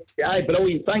 John? Aye,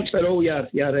 brilliant. Thanks for all your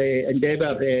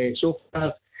endeavour so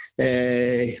far.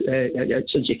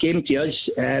 Since you came to us,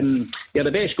 you're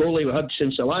the best goalie we had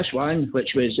since the last one,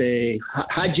 which was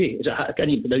Hadji. I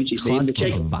can't even pronounce his name. The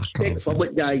Czech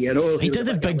Republic guy, you know. He did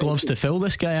have big gloves to fill,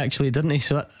 this guy, actually, didn't he?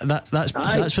 So that's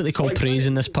what they call praise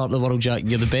in this part of the world, Jack.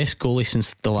 You're the best goalie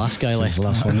since the last guy left. The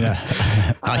last one,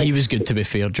 yeah. He was good, to be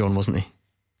fair, John, wasn't he?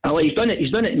 Oh, he's done it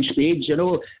in spades, you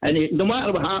know. And no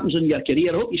matter what happens in your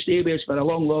career, I hope you stay with us for a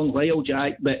long, long while,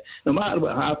 Jack. But no matter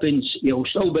what happens, you'll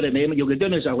still be remembered. You'll go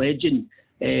down as a legend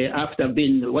after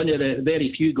being one of the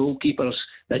very few goalkeepers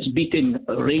that's beaten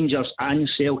Rangers and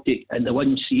Celtic in the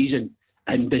one season,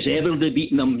 and deservedly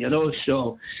beating them, you know.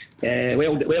 So,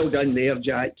 well done there,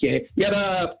 Jack. Did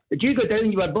you go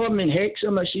down? You were born in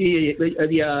Hexham, I see.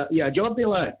 You're a Geordie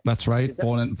lad. That's right.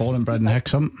 Born and bred in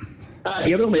Hexham.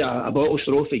 You're only a bottle's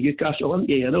trophy, Newcastle, aren't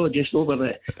you? You know, just over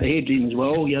the Hadrian's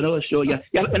Wall, you know. So in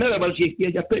other words,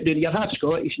 you're put down. You're half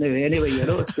Scottish now, anyway, you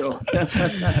know. So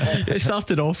it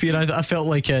started off here. I felt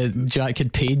like Jack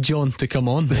had paid John to come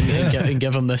on and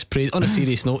give him this praise. On a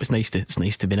serious note, it's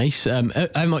nice to be nice.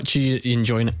 How much are you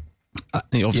enjoying it?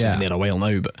 You've obviously been there a while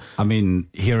now, but I mean,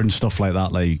 hearing stuff like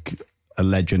that, like a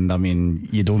legend. I mean,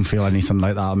 you don't feel anything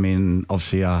like that. I mean,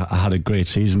 obviously, I had a great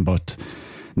season, but.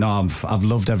 No, I've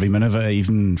loved every minute of it.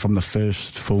 Even from the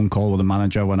first phone call with the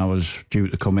manager when I was due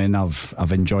to come in, I've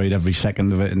enjoyed every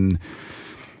second of it, and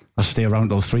I stay around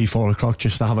till 3-4 o'clock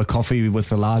just to have a coffee with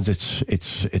the lads.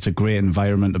 It's a great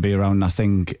environment to be around. I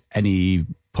think any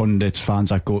pundits,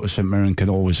 fans that go to St Mirren can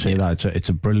always say that it's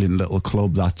a brilliant little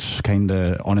club that's kind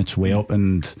of on its way up,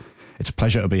 and it's a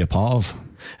pleasure to be a part of.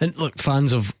 And look,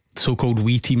 fans of so-called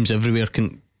wee teams everywhere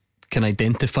can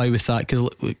identify with that, because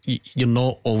you're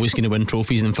not always going to win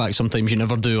trophies. In fact, sometimes you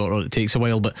never do, or it takes a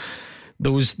while. But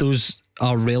those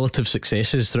are relative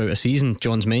successes throughout a season.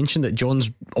 John's mentioned that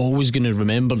John's always going to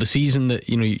remember the season that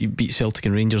you beat Celtic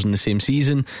and Rangers in the same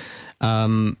season.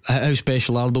 How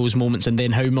special are those moments, and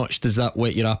then how much does that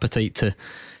whet your appetite to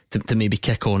maybe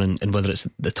kick on, and whether it's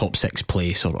the top 6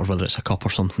 place or whether it's a cup or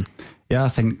something? Yeah, I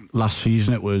think last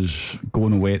season it was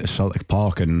going away to Celtic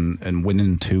Park and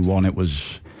winning 2-1.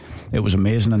 It was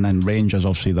amazing. And then Rangers,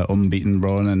 obviously the unbeaten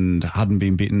run and hadn't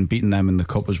been beating them in the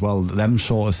cup as well. Them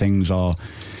sort of things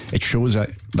it shows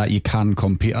that you can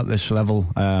compete at this level,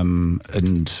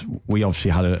 and we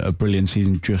obviously had a brilliant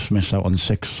season, just missed out on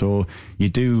 6. So you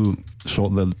do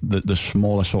sort of the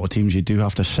smaller sort of teams, you do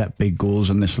have to set big goals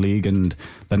in this league, and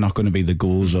they're not going to be the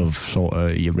goals of sort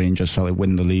of your Rangers, Celtic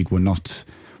win the league. We're not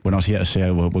here to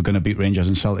say we're going to beat Rangers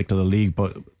and Celtic to the league,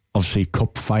 but obviously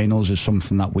cup finals is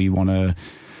something that we want to.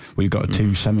 We got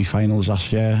 2 semi-finals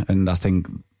last year, and I think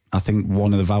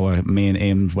one of our main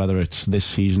aims, whether it's this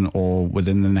season or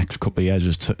within the next couple of years,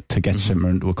 is to get St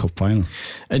Mirren to a cup final.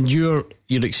 And your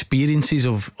experiences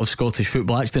of Scottish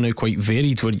football actually now quite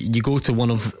varied, where you go to one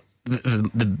of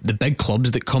the big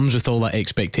clubs that comes with all that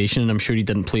expectation, and I'm sure you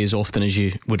didn't play as often as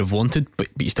you would have wanted, but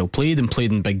you still played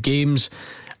in big games.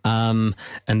 And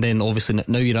then obviously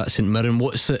now you're at St Mirren.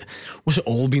 What's it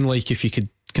all been like, if you could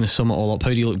kind of sum it all up?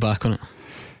 How do you look back on it?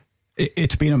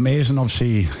 It's been amazing.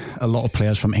 Obviously, a lot of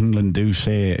players from England do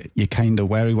say you're kind of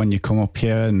wary when you come up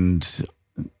here and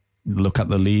look at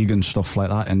the league and stuff like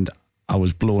that. And I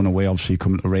was blown away, obviously,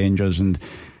 coming to Rangers. And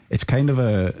it's kind of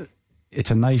a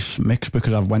nice mix,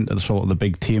 because I've went to the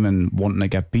big team and wanting to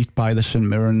get beat by the St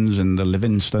Mirrens and the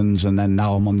Livingstons, and then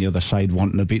now I'm on the other side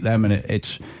wanting to beat them. And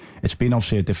it's been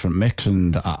obviously a different mix,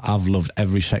 and I've loved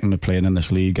every second of playing in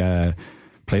this league.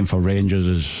 Playing for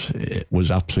Rangers was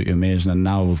absolutely amazing, and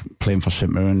now playing for St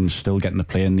Mirren, still getting to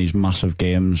play in these massive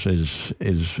games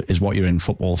is what you're in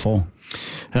football for.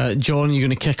 John, you're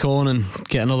going to kick on and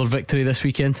get another victory this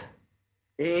weekend?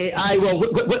 Well,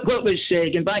 what was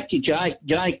going back to Jack,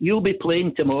 you'll be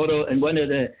playing tomorrow in one of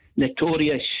the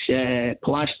notorious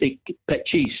plastic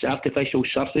pitches, artificial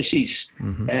surfaces.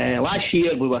 Last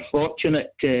year we were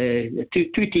fortunate,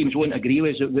 two teams won't agree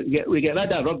with us. We get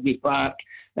rid of Rugby Park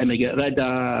and we get rid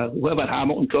of whatever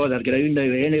Hamilton call their ground now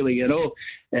anyway, you know.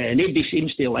 Nobody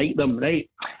seems to like them, right?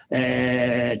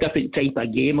 different type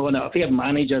of game on it. I've heard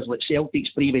managers like Celtic's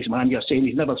previous manager saying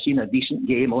he's never seen a decent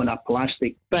game on a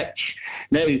plastic pitch.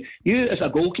 Now, you as a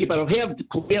goalkeeper, I've heard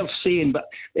players saying that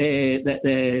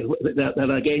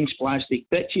they're against plastic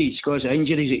pitches because of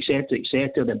injuries,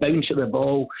 etc. The bounce of the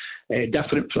ball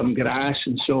different from grass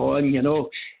and so on, you know.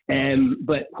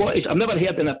 But I've never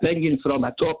heard an opinion from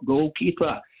a top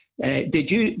goalkeeper. Did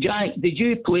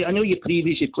you play? I know you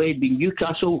previously played with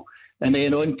Newcastle and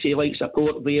then on to like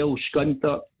Port Vale,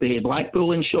 Scunthorpe,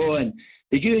 Blackpool and so on.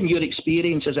 Did you, in your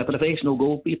experience as a professional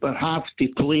goalkeeper, have to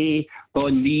play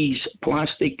on these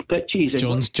plastic pitches?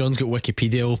 John's got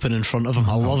Wikipedia open in front of him.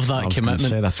 I love that commitment.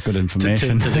 Say that's good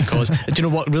information to the cause. Do you know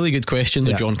what? Really good question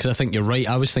though, John, because I think you're right.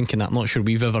 I was thinking that. I'm not sure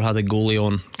we've ever had a goalie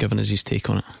on giving us his take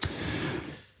on it.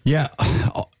 Yeah,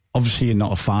 obviously you're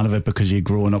not a fan of it because you're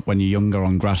growing up when you're younger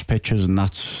on grass pitches, and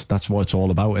that's what it's all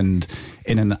about. And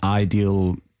in an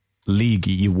ideal league,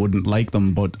 you wouldn't like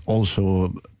them, but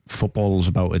also football's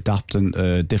about adapting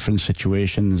to different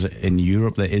situations. In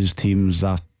Europe, there is teams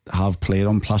that have played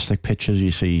on plastic pitches.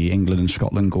 You see England and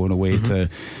Scotland going away to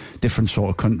different sort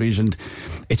of countries, and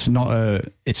it's not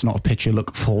a pitch you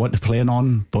look forward to playing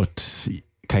on, but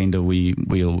kind of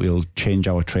we'll change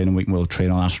our training week and we'll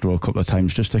train on Astro a couple of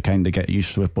times just to kind of get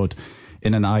used to it. But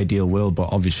in an ideal world, but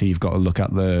obviously you've got to look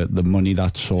at the money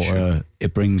that sort of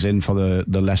it brings in for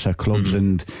the lesser clubs,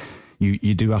 and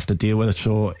you do have to deal with it.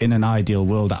 So in an ideal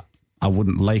world, I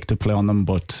wouldn't like to play on them,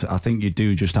 but I think you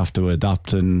do just have to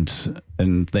adapt, and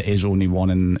there is only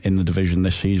one in the division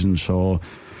this season. So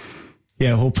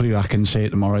yeah, hopefully I can say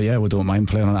tomorrow, yeah, we don't mind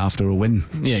playing on it after a win.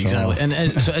 Yeah, exactly.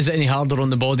 And so is it any harder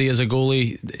on the body as a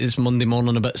goalie? Is Monday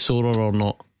morning a bit sorer or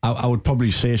not? I would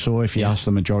probably say so. If you ask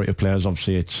the majority of players,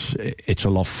 obviously it's a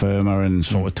lot firmer and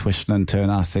sort of twisting and turning.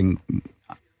 I think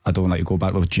I don't like to go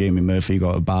back with Jamie Murphy.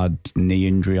 Got a bad knee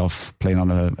injury off playing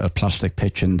on a plastic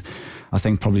pitch, and I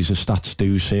think probably the stats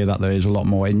do say that there is a lot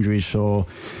more injuries. So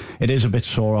it is a bit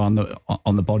sore on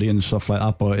the body and stuff like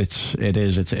that. But it's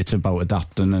about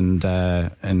adapting and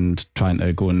trying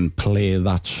to go and play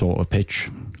that sort of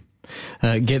pitch.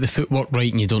 Get the footwork right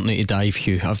and you don't need to dive,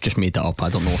 Hugh. I've just made that up. I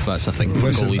don't know if that's a thing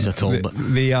for goalies at all. But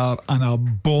they are an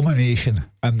abomination,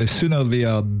 and the sooner they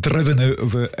are driven out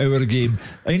of our game,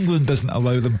 England doesn't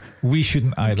allow them, we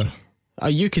shouldn't either.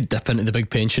 You could dip into the big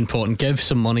pension pot and give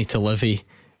some money to Livy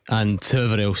and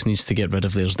whoever else needs to get rid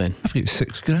of theirs then. I've got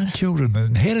 6 grandchildren,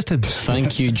 inheritance.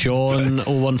 Thank you, John.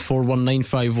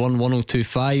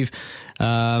 01419511025.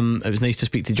 It was nice to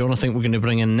speak to John. I think we're going to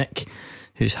bring in Nick,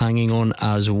 who's hanging on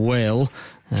as well.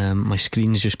 My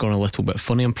screen's just gone a little bit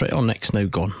funny. I'm pretty. Nick's now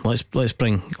gone. Let's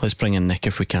bring in Nick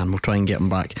if we can. We'll try and get him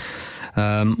back.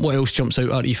 What else jumps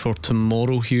out at you for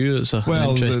tomorrow, Hugh? It's an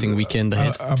interesting weekend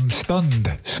ahead. I'm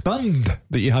stunned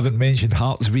that you haven't mentioned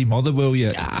Hearts v Motherwell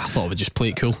yet. I thought we'd just play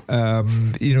it cool.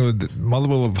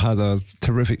 Motherwell have had a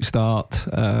terrific start.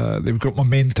 They've got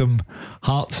momentum.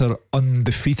 Hearts are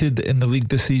undefeated in the league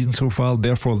this season so far,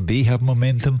 therefore they have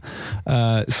momentum.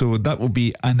 So that will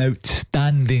be an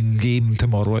outstanding game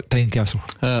tomorrow at Tynecastle.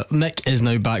 Nick is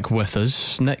now back with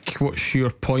us. Nick, what's your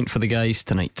point for the guys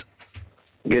tonight?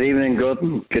 Good evening,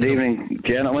 Gordon. Good evening,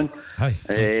 gentlemen. Hi.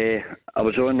 I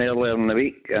was on earlier in the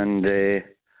week, and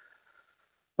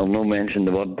I'll not mention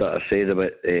the word that I said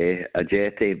about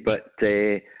Ajeti, but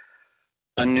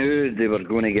I knew they were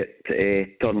going to get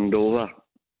turned over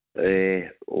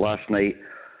last night.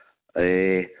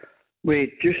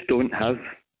 We just don't have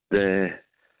the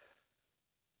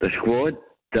squad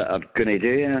that are going to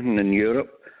do anything in Europe.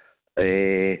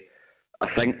 I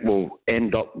think we'll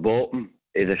end up bottom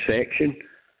of the section.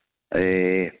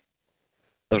 There's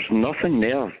nothing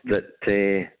there that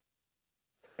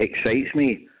excites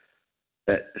me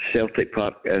at Celtic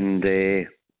Park, and I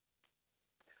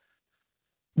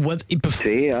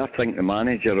think the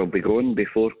manager will be going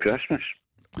before Christmas.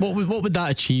 What would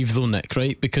that achieve though, Nick,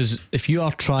 right? Because if you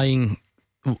are trying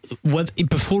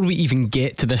before we even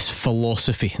get to this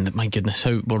philosophy, and my goodness,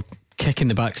 how we're kicking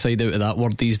the backside out of that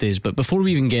word these days, but before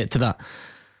we even get to that,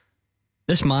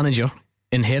 this manager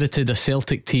inherited a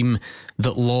Celtic team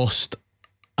that lost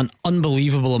an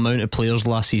unbelievable amount of players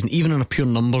last season, even in a pure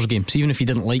numbers game. So even if you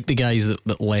didn't like the guys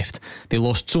that left, they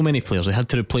lost so many players. They had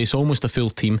to replace almost a full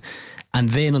team. And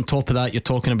then on top of that, you're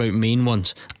talking about main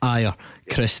ones: Ayer,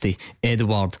 Christie,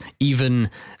 Edouard, even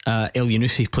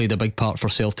Elyounoussi played a big part for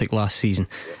Celtic last season.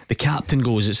 The captain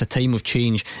goes. It's a time of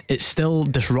change. It's still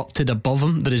disrupted above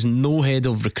him. There is no head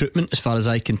of recruitment as far as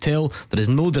I can tell. There is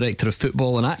no director of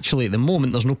football, and actually at the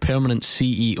moment there's no permanent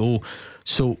CEO.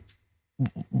 So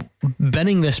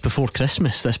binning this before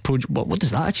Christmas, this project, what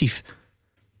does that achieve?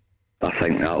 I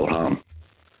think that'll happen.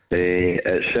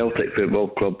 at Celtic Football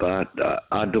Club,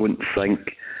 I don't think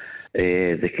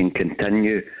they can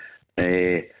continue.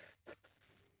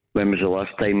 When was the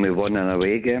last time we won an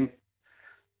away game?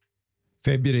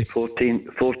 February.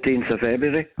 14th of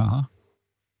February.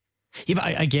 Yeah, but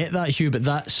I get that, Hugh, but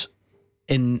that's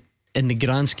in the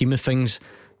grand scheme of things,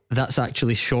 that's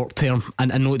actually short term.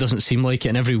 And I know it doesn't seem like it,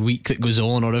 and every week that goes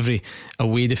on or every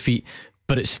away defeat,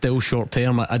 but it's still short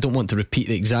term. I don't want to repeat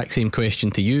the exact same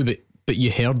question to you, but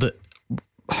you heard it.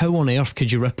 How on earth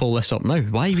could you rip all this up now?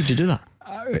 Why would you do that?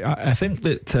 I think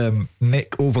that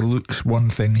Nick overlooks one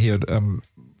thing here.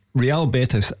 Real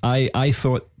Betis, I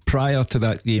thought prior to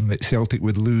that game that Celtic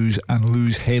would lose and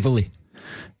lose heavily.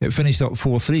 It finished up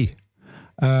 4-3.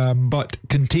 But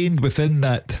contained within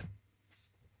that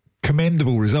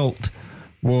commendable result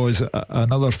was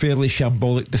another fairly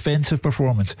shambolic defensive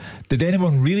performance. Did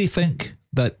anyone really think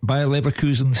that Bayer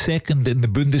Leverkusen, second in the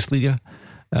Bundesliga,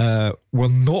 were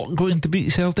not going to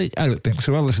beat Celtic? I don't think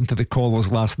so. I listened to the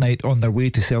callers last night on their way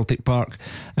to Celtic Park,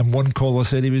 and one caller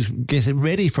said he was getting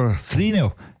ready for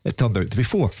 3-0. It turned out to be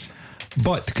 4.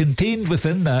 But contained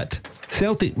within that,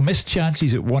 Celtic missed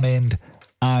chances at one end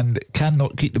and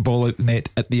cannot keep the ball out the net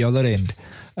at the other end.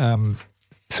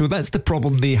 So that's the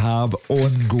problem they have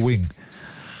ongoing.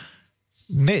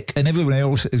 Nick and everyone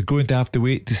else is going to have to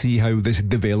wait to see how this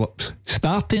develops.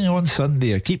 Starting on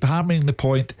Sunday, I keep hammering the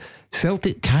point,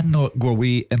 Celtic cannot go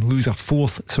away and lose a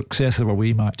 4th successive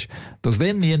away match. There's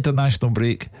then the international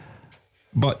break,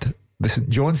 but the St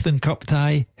Johnstone Cup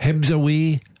tie, Hibs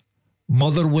away,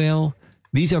 Motherwell,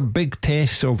 these are big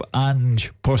tests of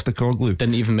Ange Postecoglou.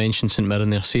 Didn't even mention St Mirren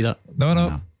there, see that?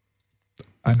 No.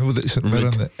 I know that St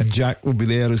Mirren and Jack will be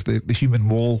there as the human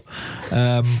wall,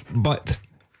 but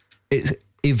it's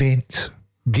events,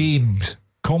 games,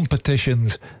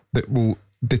 competitions that will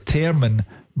determine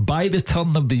by the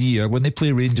turn of the year when they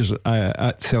play Rangers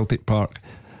at Celtic Park,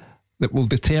 that will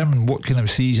determine what kind of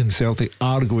season Celtic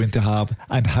are going to have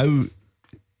and how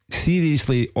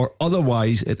seriously or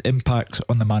otherwise it impacts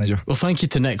on the manager. Well, thank you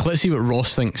to Nick. Let's see what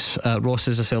Ross thinks. Ross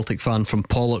is a Celtic fan from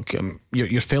Pollock.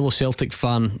 Your fellow Celtic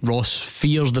fan Ross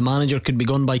fears the manager could be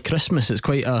gone by Christmas. It's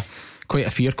quite a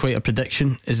fear, quite a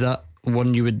prediction. Is that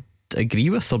one you would agree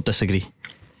with or disagree?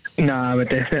 Nah, I would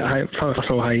definitely. First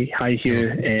of all, hi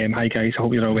Hugh. Hi guys, I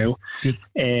hope you're all well. Good.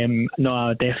 No,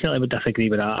 I definitely would disagree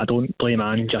with that. I don't blame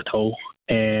Ange at all.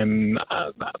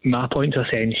 My point's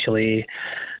essentially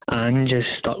Ange is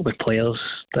stuck with players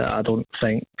that I don't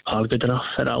think are good enough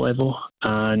at that level,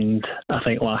 and I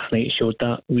think last night showed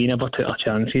that. We never took our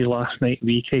chances last night.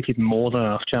 We created more than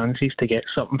enough chances to get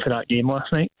something for that game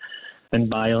last night, and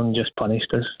Bayern just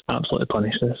punished us, absolutely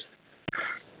punished us.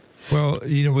 Well,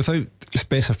 without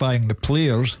specifying the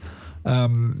players,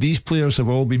 these players have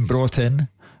all been brought in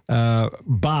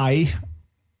by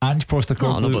Ange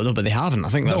Postecoglou. No, but they haven't. I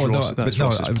think that's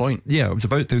Ross's point. Yeah, I was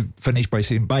about to finish by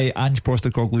saying by Ange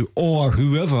Postecoglou or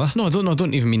whoever. No, I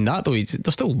don't even mean that though.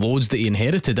 There's still loads that he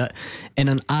inherited. In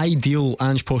an ideal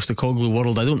Ange Postecoglou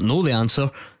world, I don't know the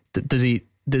answer. Does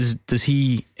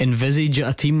he envisage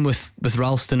a team with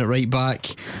Ralston at right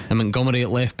back and Montgomery at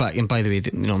left back? And by the way,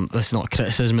 this is not a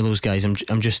criticism of those guys.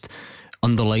 I'm just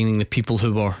underlining the people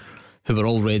who were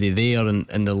already there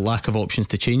and the lack of options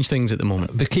to change things at the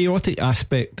moment. The chaotic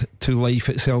aspect to life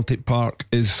at Celtic Park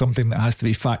is something that has to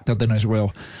be factored in as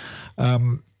well.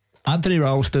 Anthony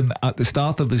Ralston at the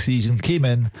start of the season came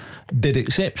in, did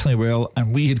exceptionally well,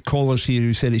 and we had callers here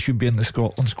who said he should be in the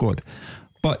Scotland squad.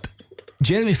 But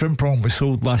Jeremy Frimpong was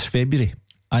sold last February,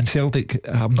 and Celtic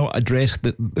have not addressed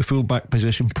the full-back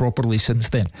position properly since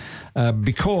then.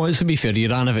 Because, to be fair,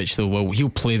 Juranovic though, well, he'll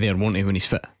play there, won't he, when he's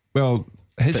fit? Well,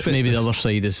 maybe the other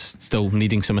side is still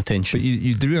needing some attention. But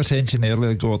you drew attention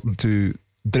earlier, Gordon, to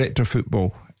Director of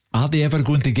Football. Are they ever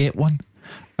going to get one?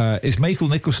 Is Michael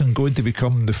Nicholson going to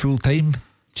become the full-time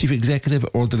Chief Executive,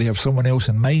 or do they have someone else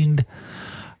in mind?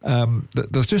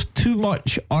 There's just too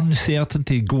much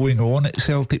uncertainty going on at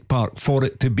Celtic Park for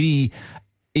it to be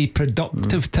a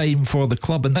productive time for the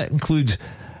club, and that includes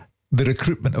the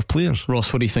recruitment of players.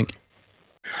 Ross, what do you think?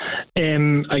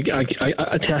 I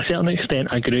to a certain extent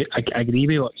I agree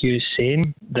with what Hugh's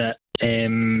saying, that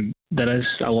there is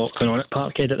a lot going on at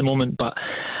Parkhead at the moment, but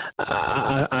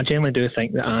I generally do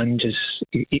think that Ange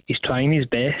he's trying his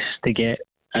best to get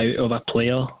out of a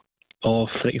player of,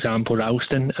 for example,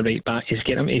 Ralston, a right back. He's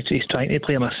trying to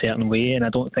play him a certain way, and I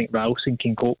don't think Ralston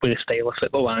can cope with the style of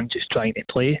football Ange is trying to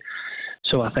play.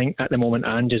 So I think at the moment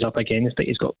Ange is up against it.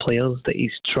 He's got players that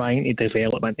he's trying to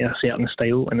develop into a certain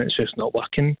style, and it's just not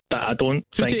working. But I don't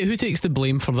think... Who takes the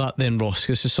blame for that then, Ross?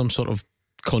 This is some sort of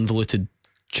convoluted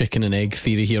chicken and egg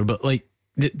theory here, but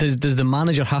does the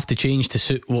manager have to change to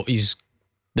suit what he's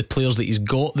the players that he's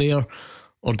got there,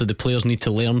 or do the players need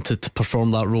to learn to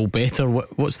perform that role better?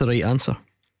 What's the right answer?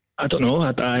 I don't know.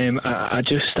 I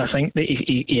think that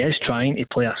he is trying to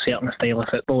play a certain style of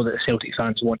football that the Celtic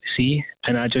fans want to see,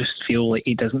 and I just feel like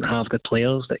he doesn't have the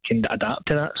players that can adapt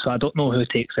to that. So I don't know who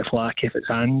takes the flak, if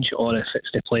it's Ange or if it's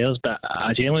the players, but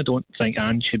I generally don't think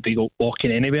Ange should be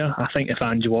walking anywhere. I think if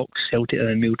Ange walks, Celtic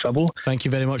are in real trouble. Thank you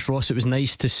very much, Ross. It was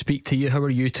nice to speak to you. How are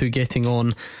you two getting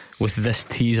on with this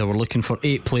teaser? We're looking for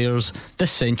 8 players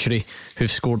this century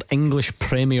who've scored English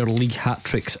Premier League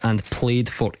hat-tricks and played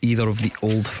for either of the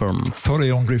old firm. Torre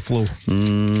Henry Flo.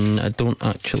 I don't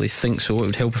actually think so. It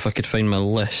would help if I could find my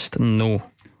list. No.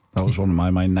 That was one of my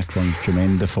mind. Next one,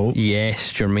 Jermaine Defoe.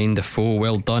 Yes, Jermaine Defoe.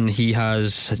 Well done. He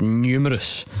has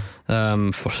numerous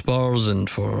for Spurs and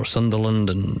for Sunderland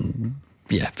and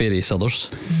various others.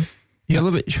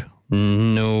 Jelavic.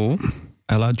 No.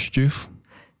 Elhaj Diouf.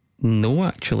 No,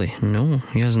 actually. No,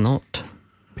 he has not.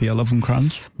 Pierre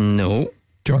Lovenkrands. No.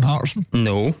 John Hartson.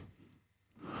 No.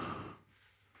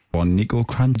 One Nico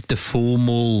Cran. Defoe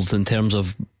mould in terms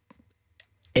of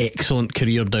excellent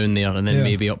career down there, and then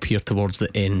maybe up here towards the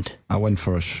end. I went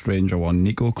for a stranger one,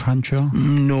 Nico Crancher.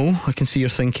 No, I can see you're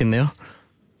thinking there.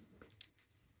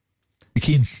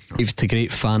 McKean. Gave it a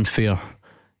great fanfare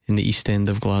in the East End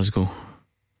of Glasgow.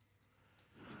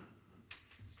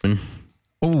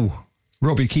 Oh,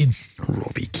 Robbie Keane.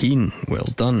 Robbie Keane, well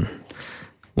done.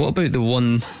 What about the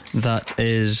one that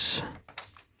is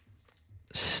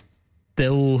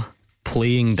still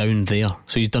playing down there?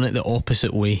 So he's done it the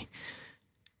opposite way.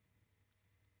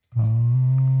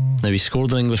 Now he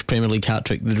scored an English Premier League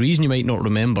hat-trick. The reason you might not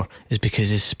remember is because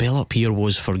his spell up here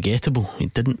was forgettable. He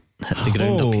didn't hit the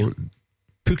ground up here.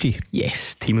 Pukki.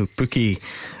 Yes, Teemu Pukki.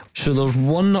 So there's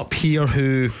one up here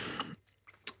who,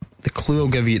 the clue I'll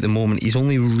give you at the moment, he's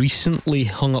only recently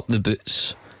hung up the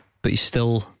boots, but he's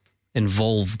still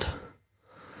involved.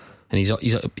 And he's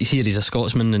here, he's a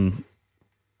Scotsman and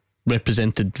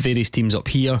represented various teams up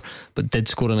here, but did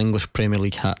score an English Premier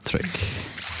League hat-trick.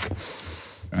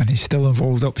 And he's still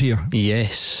involved up here?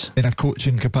 Yes. In a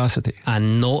coaching capacity?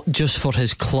 And not just for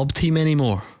his club team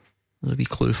anymore. There's a wee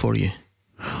clue for you.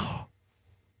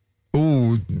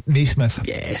 Oh, Naismith.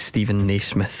 Yes, Stephen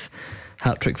Naismith.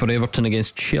 Hat-trick for Everton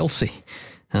against Chelsea,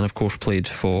 and of course played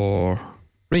for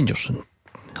Rangers and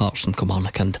Hearts and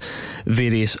Kilmarnock and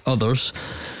various others.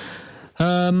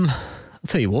 I'll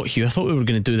tell you what, Hugh, I thought we were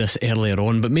going to do this earlier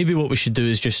on, but maybe what we should do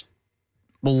is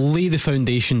we'll lay the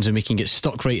foundations and we can get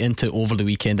stuck right into it over the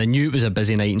weekend. I knew it was a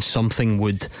busy night and something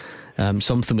would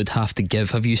have to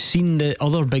give. Have you seen the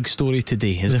other big story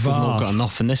today? As if we've not got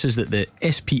enough. And this is that the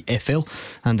SPFL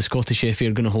and the Scottish FA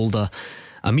are going to hold a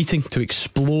meeting to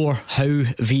explore how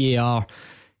VAR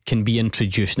can be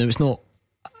introduced. Now it's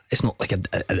not like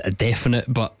a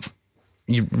definite, but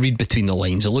you read between the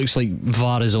lines. It looks like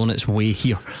VAR is on its way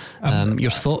here.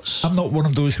 Your thoughts? I'm not one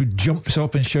of those who jumps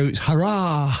up and shouts,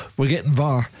 hurrah, we're getting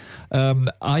VAR.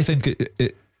 I think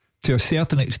it to a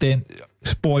certain extent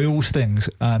spoils things,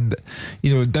 and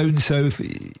down south,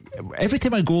 every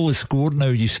time a goal is scored now,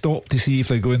 you stop to see if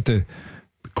they're going to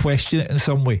question it in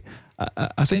some way.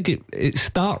 I think it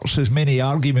starts as many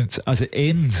arguments as it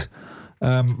ends,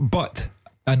 but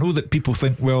I know that people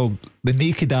think, well, the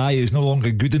naked eye is no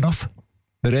longer good enough.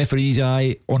 The referee's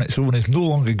eye on its own is no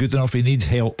longer good enough. He needs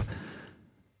help.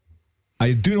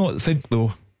 I do not think,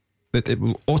 though, that it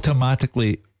will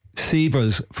automatically save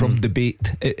us from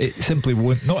debate. It simply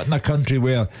won't. Not in a country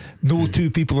where no two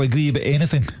people agree about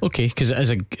anything. Okay, because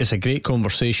it's a great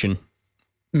conversation.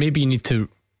 Maybe you need to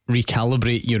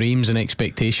recalibrate your aims and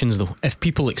expectations, though. If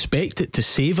people expect it to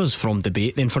save us from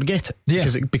debate, then forget it. Yeah.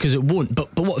 Because it won't.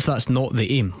 But what if that's not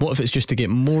the aim? What if it's just to get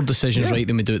more decisions right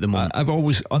than we do at the moment? I've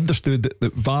always understood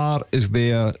that VAR is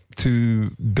there to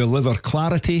deliver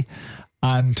clarity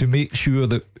and to make sure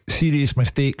that serious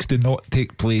mistakes do not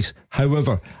take place.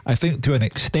 However, I think to an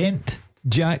extent,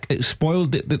 Jack, it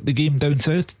spoiled the game down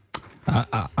south.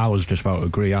 I was just about to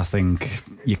agree. I think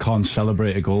you can't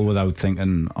celebrate a goal without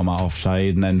thinking, am I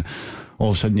offside? And then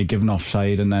all of a sudden you're given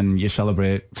offside, and then you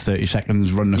celebrate 30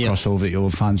 seconds running across over your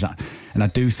old fans. And I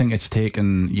do think it's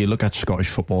taken, you look at Scottish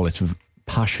football, it's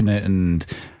passionate, and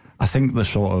I think the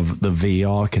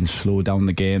VR can slow down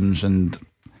the games. And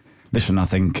listen, I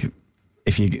think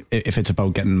if it's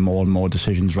about getting more and more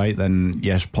decisions right, then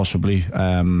yes, possibly.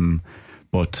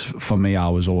 But for me, I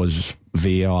was always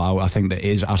VAR. I think there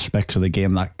is aspects of the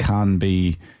game that can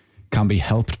be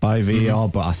helped by VAR,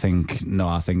 but I think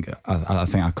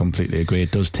I completely agree.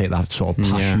 It does take that sort of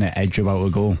passionate edge about a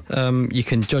goal. You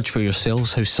can judge for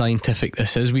yourselves how scientific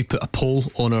this is. We put a poll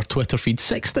on our Twitter feed,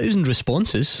 6,000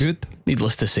 responses. Good.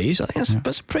 Needless to say, so I think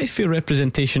that's a pretty fair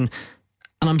representation.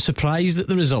 and I'm surprised at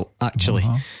the result, actually.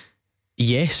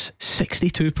 Yes,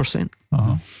 62%.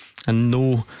 And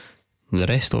no, the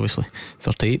rest, obviously,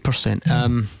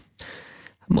 38%.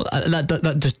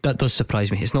 That does surprise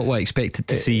me. It's not what I expected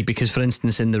to see, because, for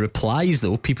instance, in the replies,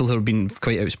 though, people who have been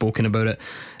quite outspoken about it,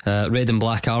 Red and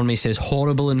Black Army says,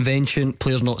 horrible invention,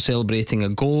 players not celebrating a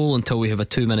goal until we have a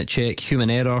 2-minute check, human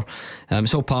error.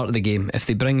 It's all part of the game. If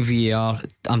they bring VAR,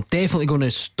 I'm definitely going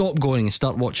to stop going and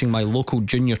start watching my local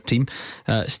junior team.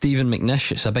 Stephen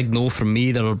McNish, it's a big no from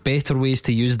me. There are better ways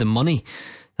to use the money.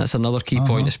 That's another key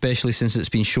point, especially since it's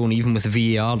been shown even with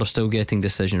VAR they're still getting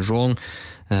decisions wrong.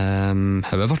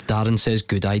 However, Darren says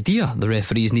good idea, the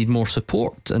referees need more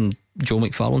support, and Joe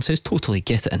McFarlane says totally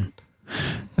get it in.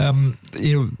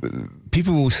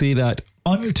 People will say that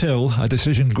until a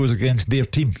decision goes against their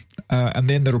team, and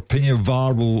then their opinion of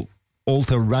VAR will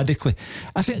alter radically.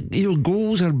 I think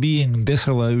goals are being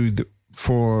disallowed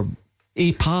for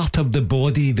a part of the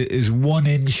body that is 1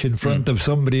 inch in front of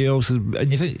somebody else's, and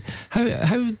you think,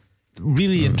 how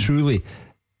really and truly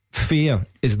fair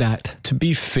is that? To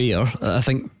be fair, I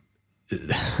think,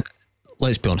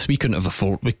 let's be honest, we couldn't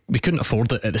afford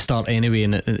it at the start anyway,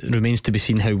 and it remains to be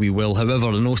seen how we will. However,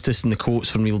 I noticed in the quotes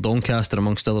from Neil Doncaster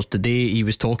amongst others today, he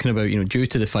was talking about, due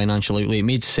to the financial outlay, it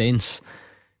made sense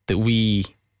that we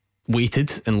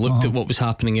waited and looked at what was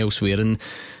happening elsewhere. And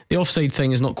the offside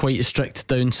thing is not quite as strict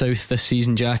down south this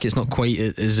season, Jack. It's not quite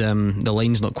as the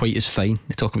line's not quite as fine.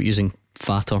 They talk about using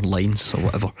fatter lines or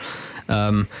whatever.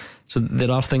 So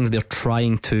there are things they're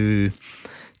trying to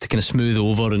kind of smooth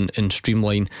over and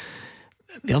streamline.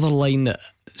 The other line that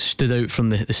stood out from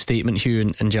the statement,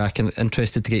 Hugh and Jack, and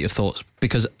interested to get your thoughts,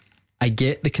 because I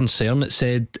get the concern. It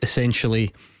said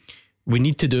essentially, we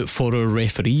need to do it for our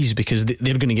referees, because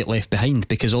they're going to get left behind,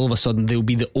 because all of a sudden they'll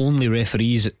be the only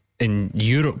referees in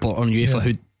Europe or on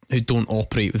UEFA who don't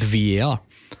operate with VAR.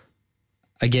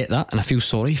 I get that, and I feel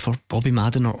sorry for Bobby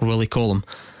Madden or Willie Collum,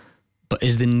 but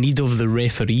is the need of the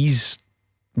referees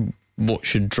what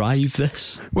should drive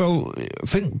this? Well,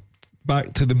 think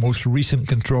back to the most recent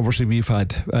controversy we've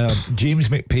had. James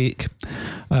McPake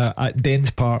at Dens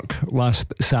Park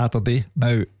last Saturday.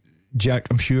 Now, Jack,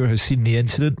 I'm sure, has seen the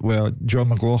incident where John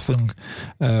McLaughlin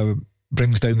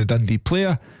brings down the Dundee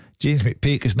player. James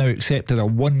McPake has now accepted a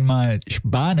 1-match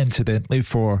ban, incidentally,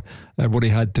 for what he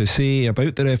had to say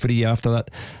about the referee after that.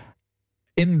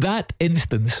 In that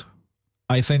instance,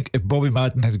 I think if Bobby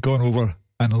Madden has gone over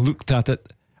and looked at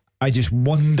it, I just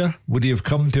wonder, would he have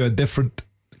come to a different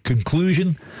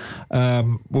conclusion?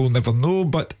 We'll never know,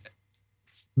 but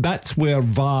that's where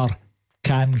VAR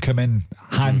can come in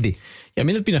handy. Yeah, I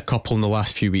mean, there have been a couple in the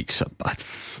last few weeks,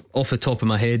 off the top of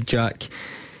my head, Jack,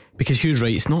 because Hugh's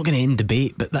right, it's not going to end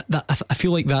debate, but that I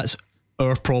feel like that's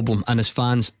our problem, and as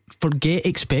fans, forget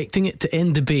expecting it to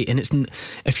end debate. And it's,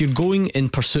 if you're going in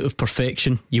pursuit of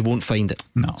perfection, you won't find it.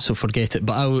 No. So forget it.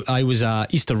 But I was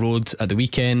at Easter Road at the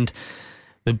weekend.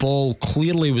 The ball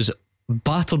clearly was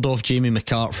battered off Jamie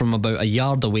McCart from about a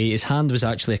yard away. His hand was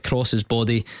actually across his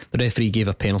body. The referee gave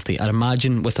a penalty. I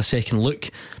imagine with a second look,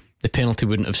 the penalty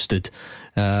wouldn't have stood.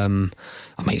 I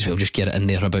might as well just get it in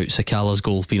there about Sakala's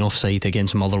goal being offside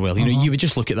against Motherwell. You would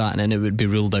just look at that and then it would be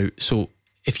ruled out. So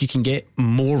if you can get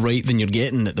more right than you're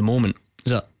getting at the moment,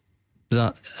 is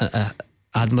that an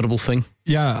admirable thing?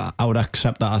 Yeah, I would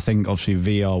accept that. I think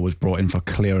obviously VAR was brought in for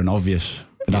clear and obvious.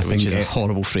 And I think which is a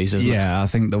horrible phrase, isn't it? Yeah, I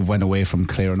think they went away from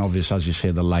clear and obvious. As you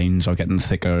say, the lines are getting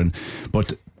thicker.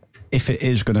 But if it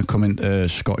is going to come into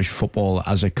Scottish football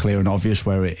as a clear and obvious,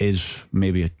 where it is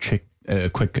maybe a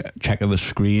quick check of the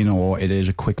screen, or it is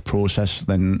a quick process,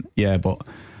 then yeah. But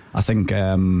I think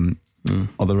are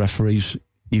the referees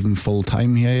even full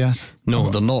time here yet? No,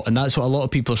 they're not, and that's what a lot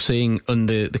of people are saying on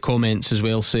the comments as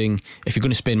well, saying if you're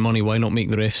going to spend money, why not make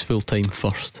the refs full time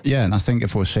first? Yeah, and I think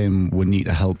if we're saying we need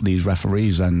to help these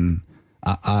referees, then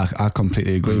I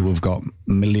completely agree. We've got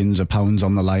millions of pounds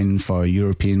on the line for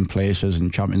European places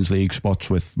and Champions League spots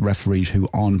with referees who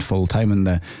aren't full time, and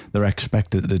they're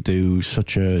expected to do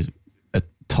such a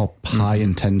top high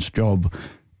intense job,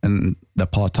 and they're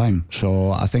part time.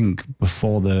 So I think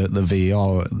before the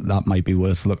VAR, that might be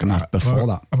worth looking at before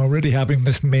that. I'm already having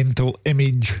this mental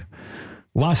image.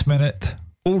 Last minute,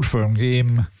 Old Firm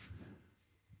game,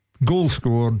 goal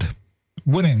scored,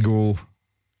 winning goal,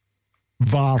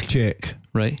 VAR check.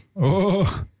 Right.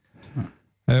 Oh,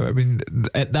 I mean,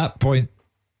 at that point,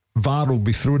 VAR will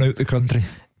be thrown out the country.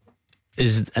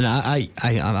 And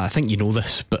I think you know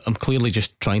this, but I'm clearly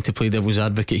just trying to play devil's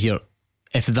advocate here.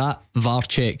 If that VAR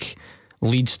check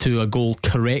leads to a goal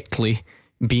correctly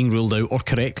being ruled out or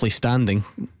correctly standing,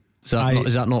 is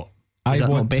that not Is that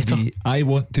not better? I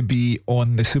want to be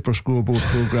on the Super Scoreboard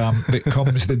programme that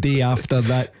comes the day after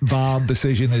that VAR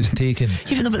decision is taken.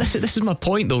 Even though, but this is my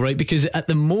point though, right? Because at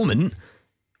the moment,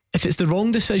 if it's the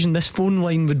wrong decision, this phone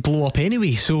line would blow up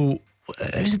anyway. So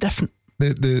is it different?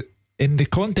 In the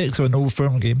context of an Old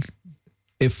Firm game,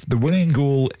 if the winning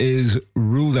goal is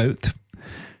ruled out,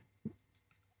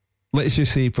 let's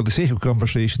just say, for the sake of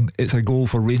conversation, it's a goal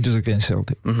for Rangers against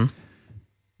Celtic. Mm-hmm.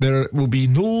 There will be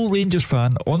no Rangers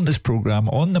fan on this programme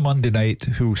on the Monday night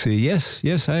who will say, yes,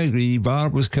 I agree, VAR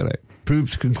was correct,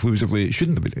 proves conclusively it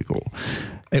shouldn't have been a goal.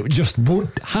 It just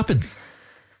won't happen.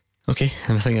 Okay,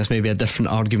 and I think that's maybe a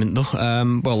different argument though.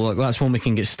 Well, look, that's one we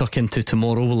can get stuck into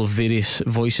tomorrow. We'll have various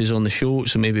voices on the show,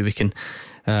 so maybe we can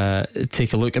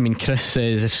take a look. I mean, Chris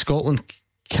says if Scotland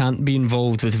can't be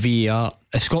involved with VAR,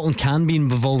 if Scotland can be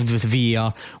involved with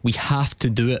VAR, we have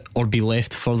to do it or be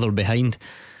left further behind.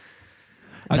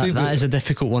 That is a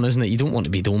difficult one, isn't it? You don't want to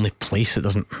be the only place that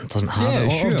doesn't have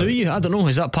it, or do you? I don't know.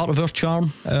 Is that part of our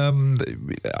charm?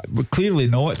 Clearly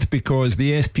not, because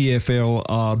the SPFL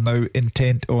are now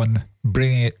intent on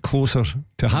bringing it closer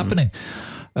to happening.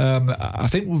 I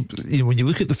think when you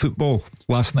look at the football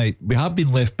last night, we have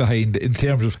been left behind in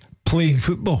terms of playing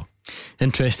football.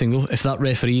 Interesting though, if that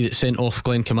referee that sent off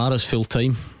Glenn Kamara's full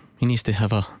time, he needs to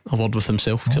have a word with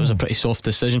himself, because it was a pretty soft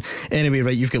decision. Anyway,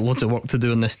 right, you've got loads of work to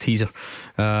do on this teaser,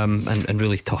 and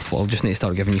really tough. Well, I'll just need to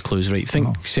start giving you clues, right?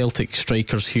 Think Celtic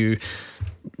strikers who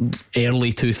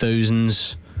early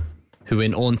 2000s who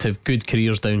went on to have good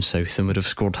careers down south and would have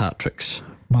scored hat-tricks.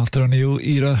 Martin O'Neill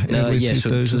era, early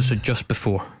 2000s. So just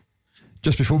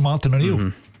before Martin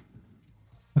O'Neill.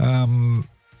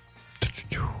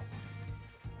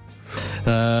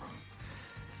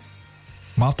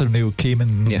 Martin O'Neill came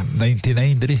in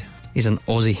 99, did he? He's an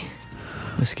Aussie,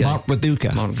 this guy. Mark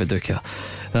Viduka.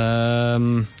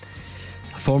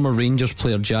 Former Rangers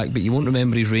player, Jack, but you won't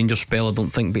remember his Rangers spell, I don't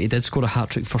think, but he did score a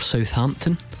hat-trick for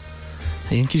Southampton. I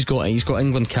think he's got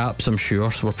England caps, I'm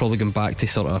sure, so we're probably going back to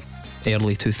sort of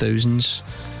early 2000s.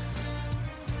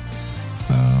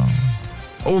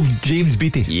 James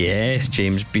Beattie. Yes,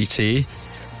 James Beattie.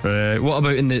 What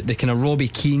about in the kind of Robbie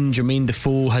Keane, Jermaine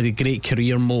Defoe, had a great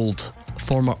career mould?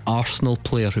 Former Arsenal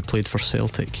player who played for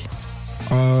Celtic.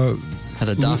 Had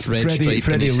a daft red stripe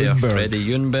in his hair. Freddie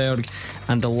Ljungberg.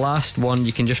 And the last one,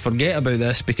 you can just forget about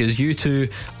this because you two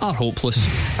are hopeless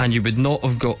and you would not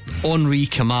have got Henri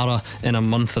Camara in a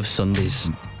month of Sundays.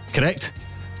 Correct?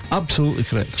 Absolutely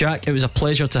correct. Jack, it was a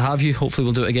pleasure to have you. Hopefully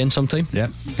we'll do it again sometime. Yeah,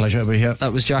 pleasure to be here.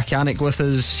 That was Jack Anick with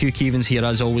us. Hugh Keevins here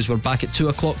as always. We're back at 2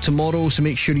 o'clock tomorrow, so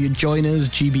make sure you join us.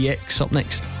 GBX up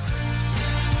next.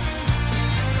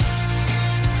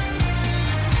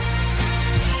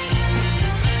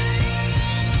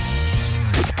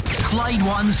 Clyde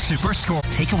One Super Score.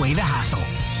 Take away the hassle.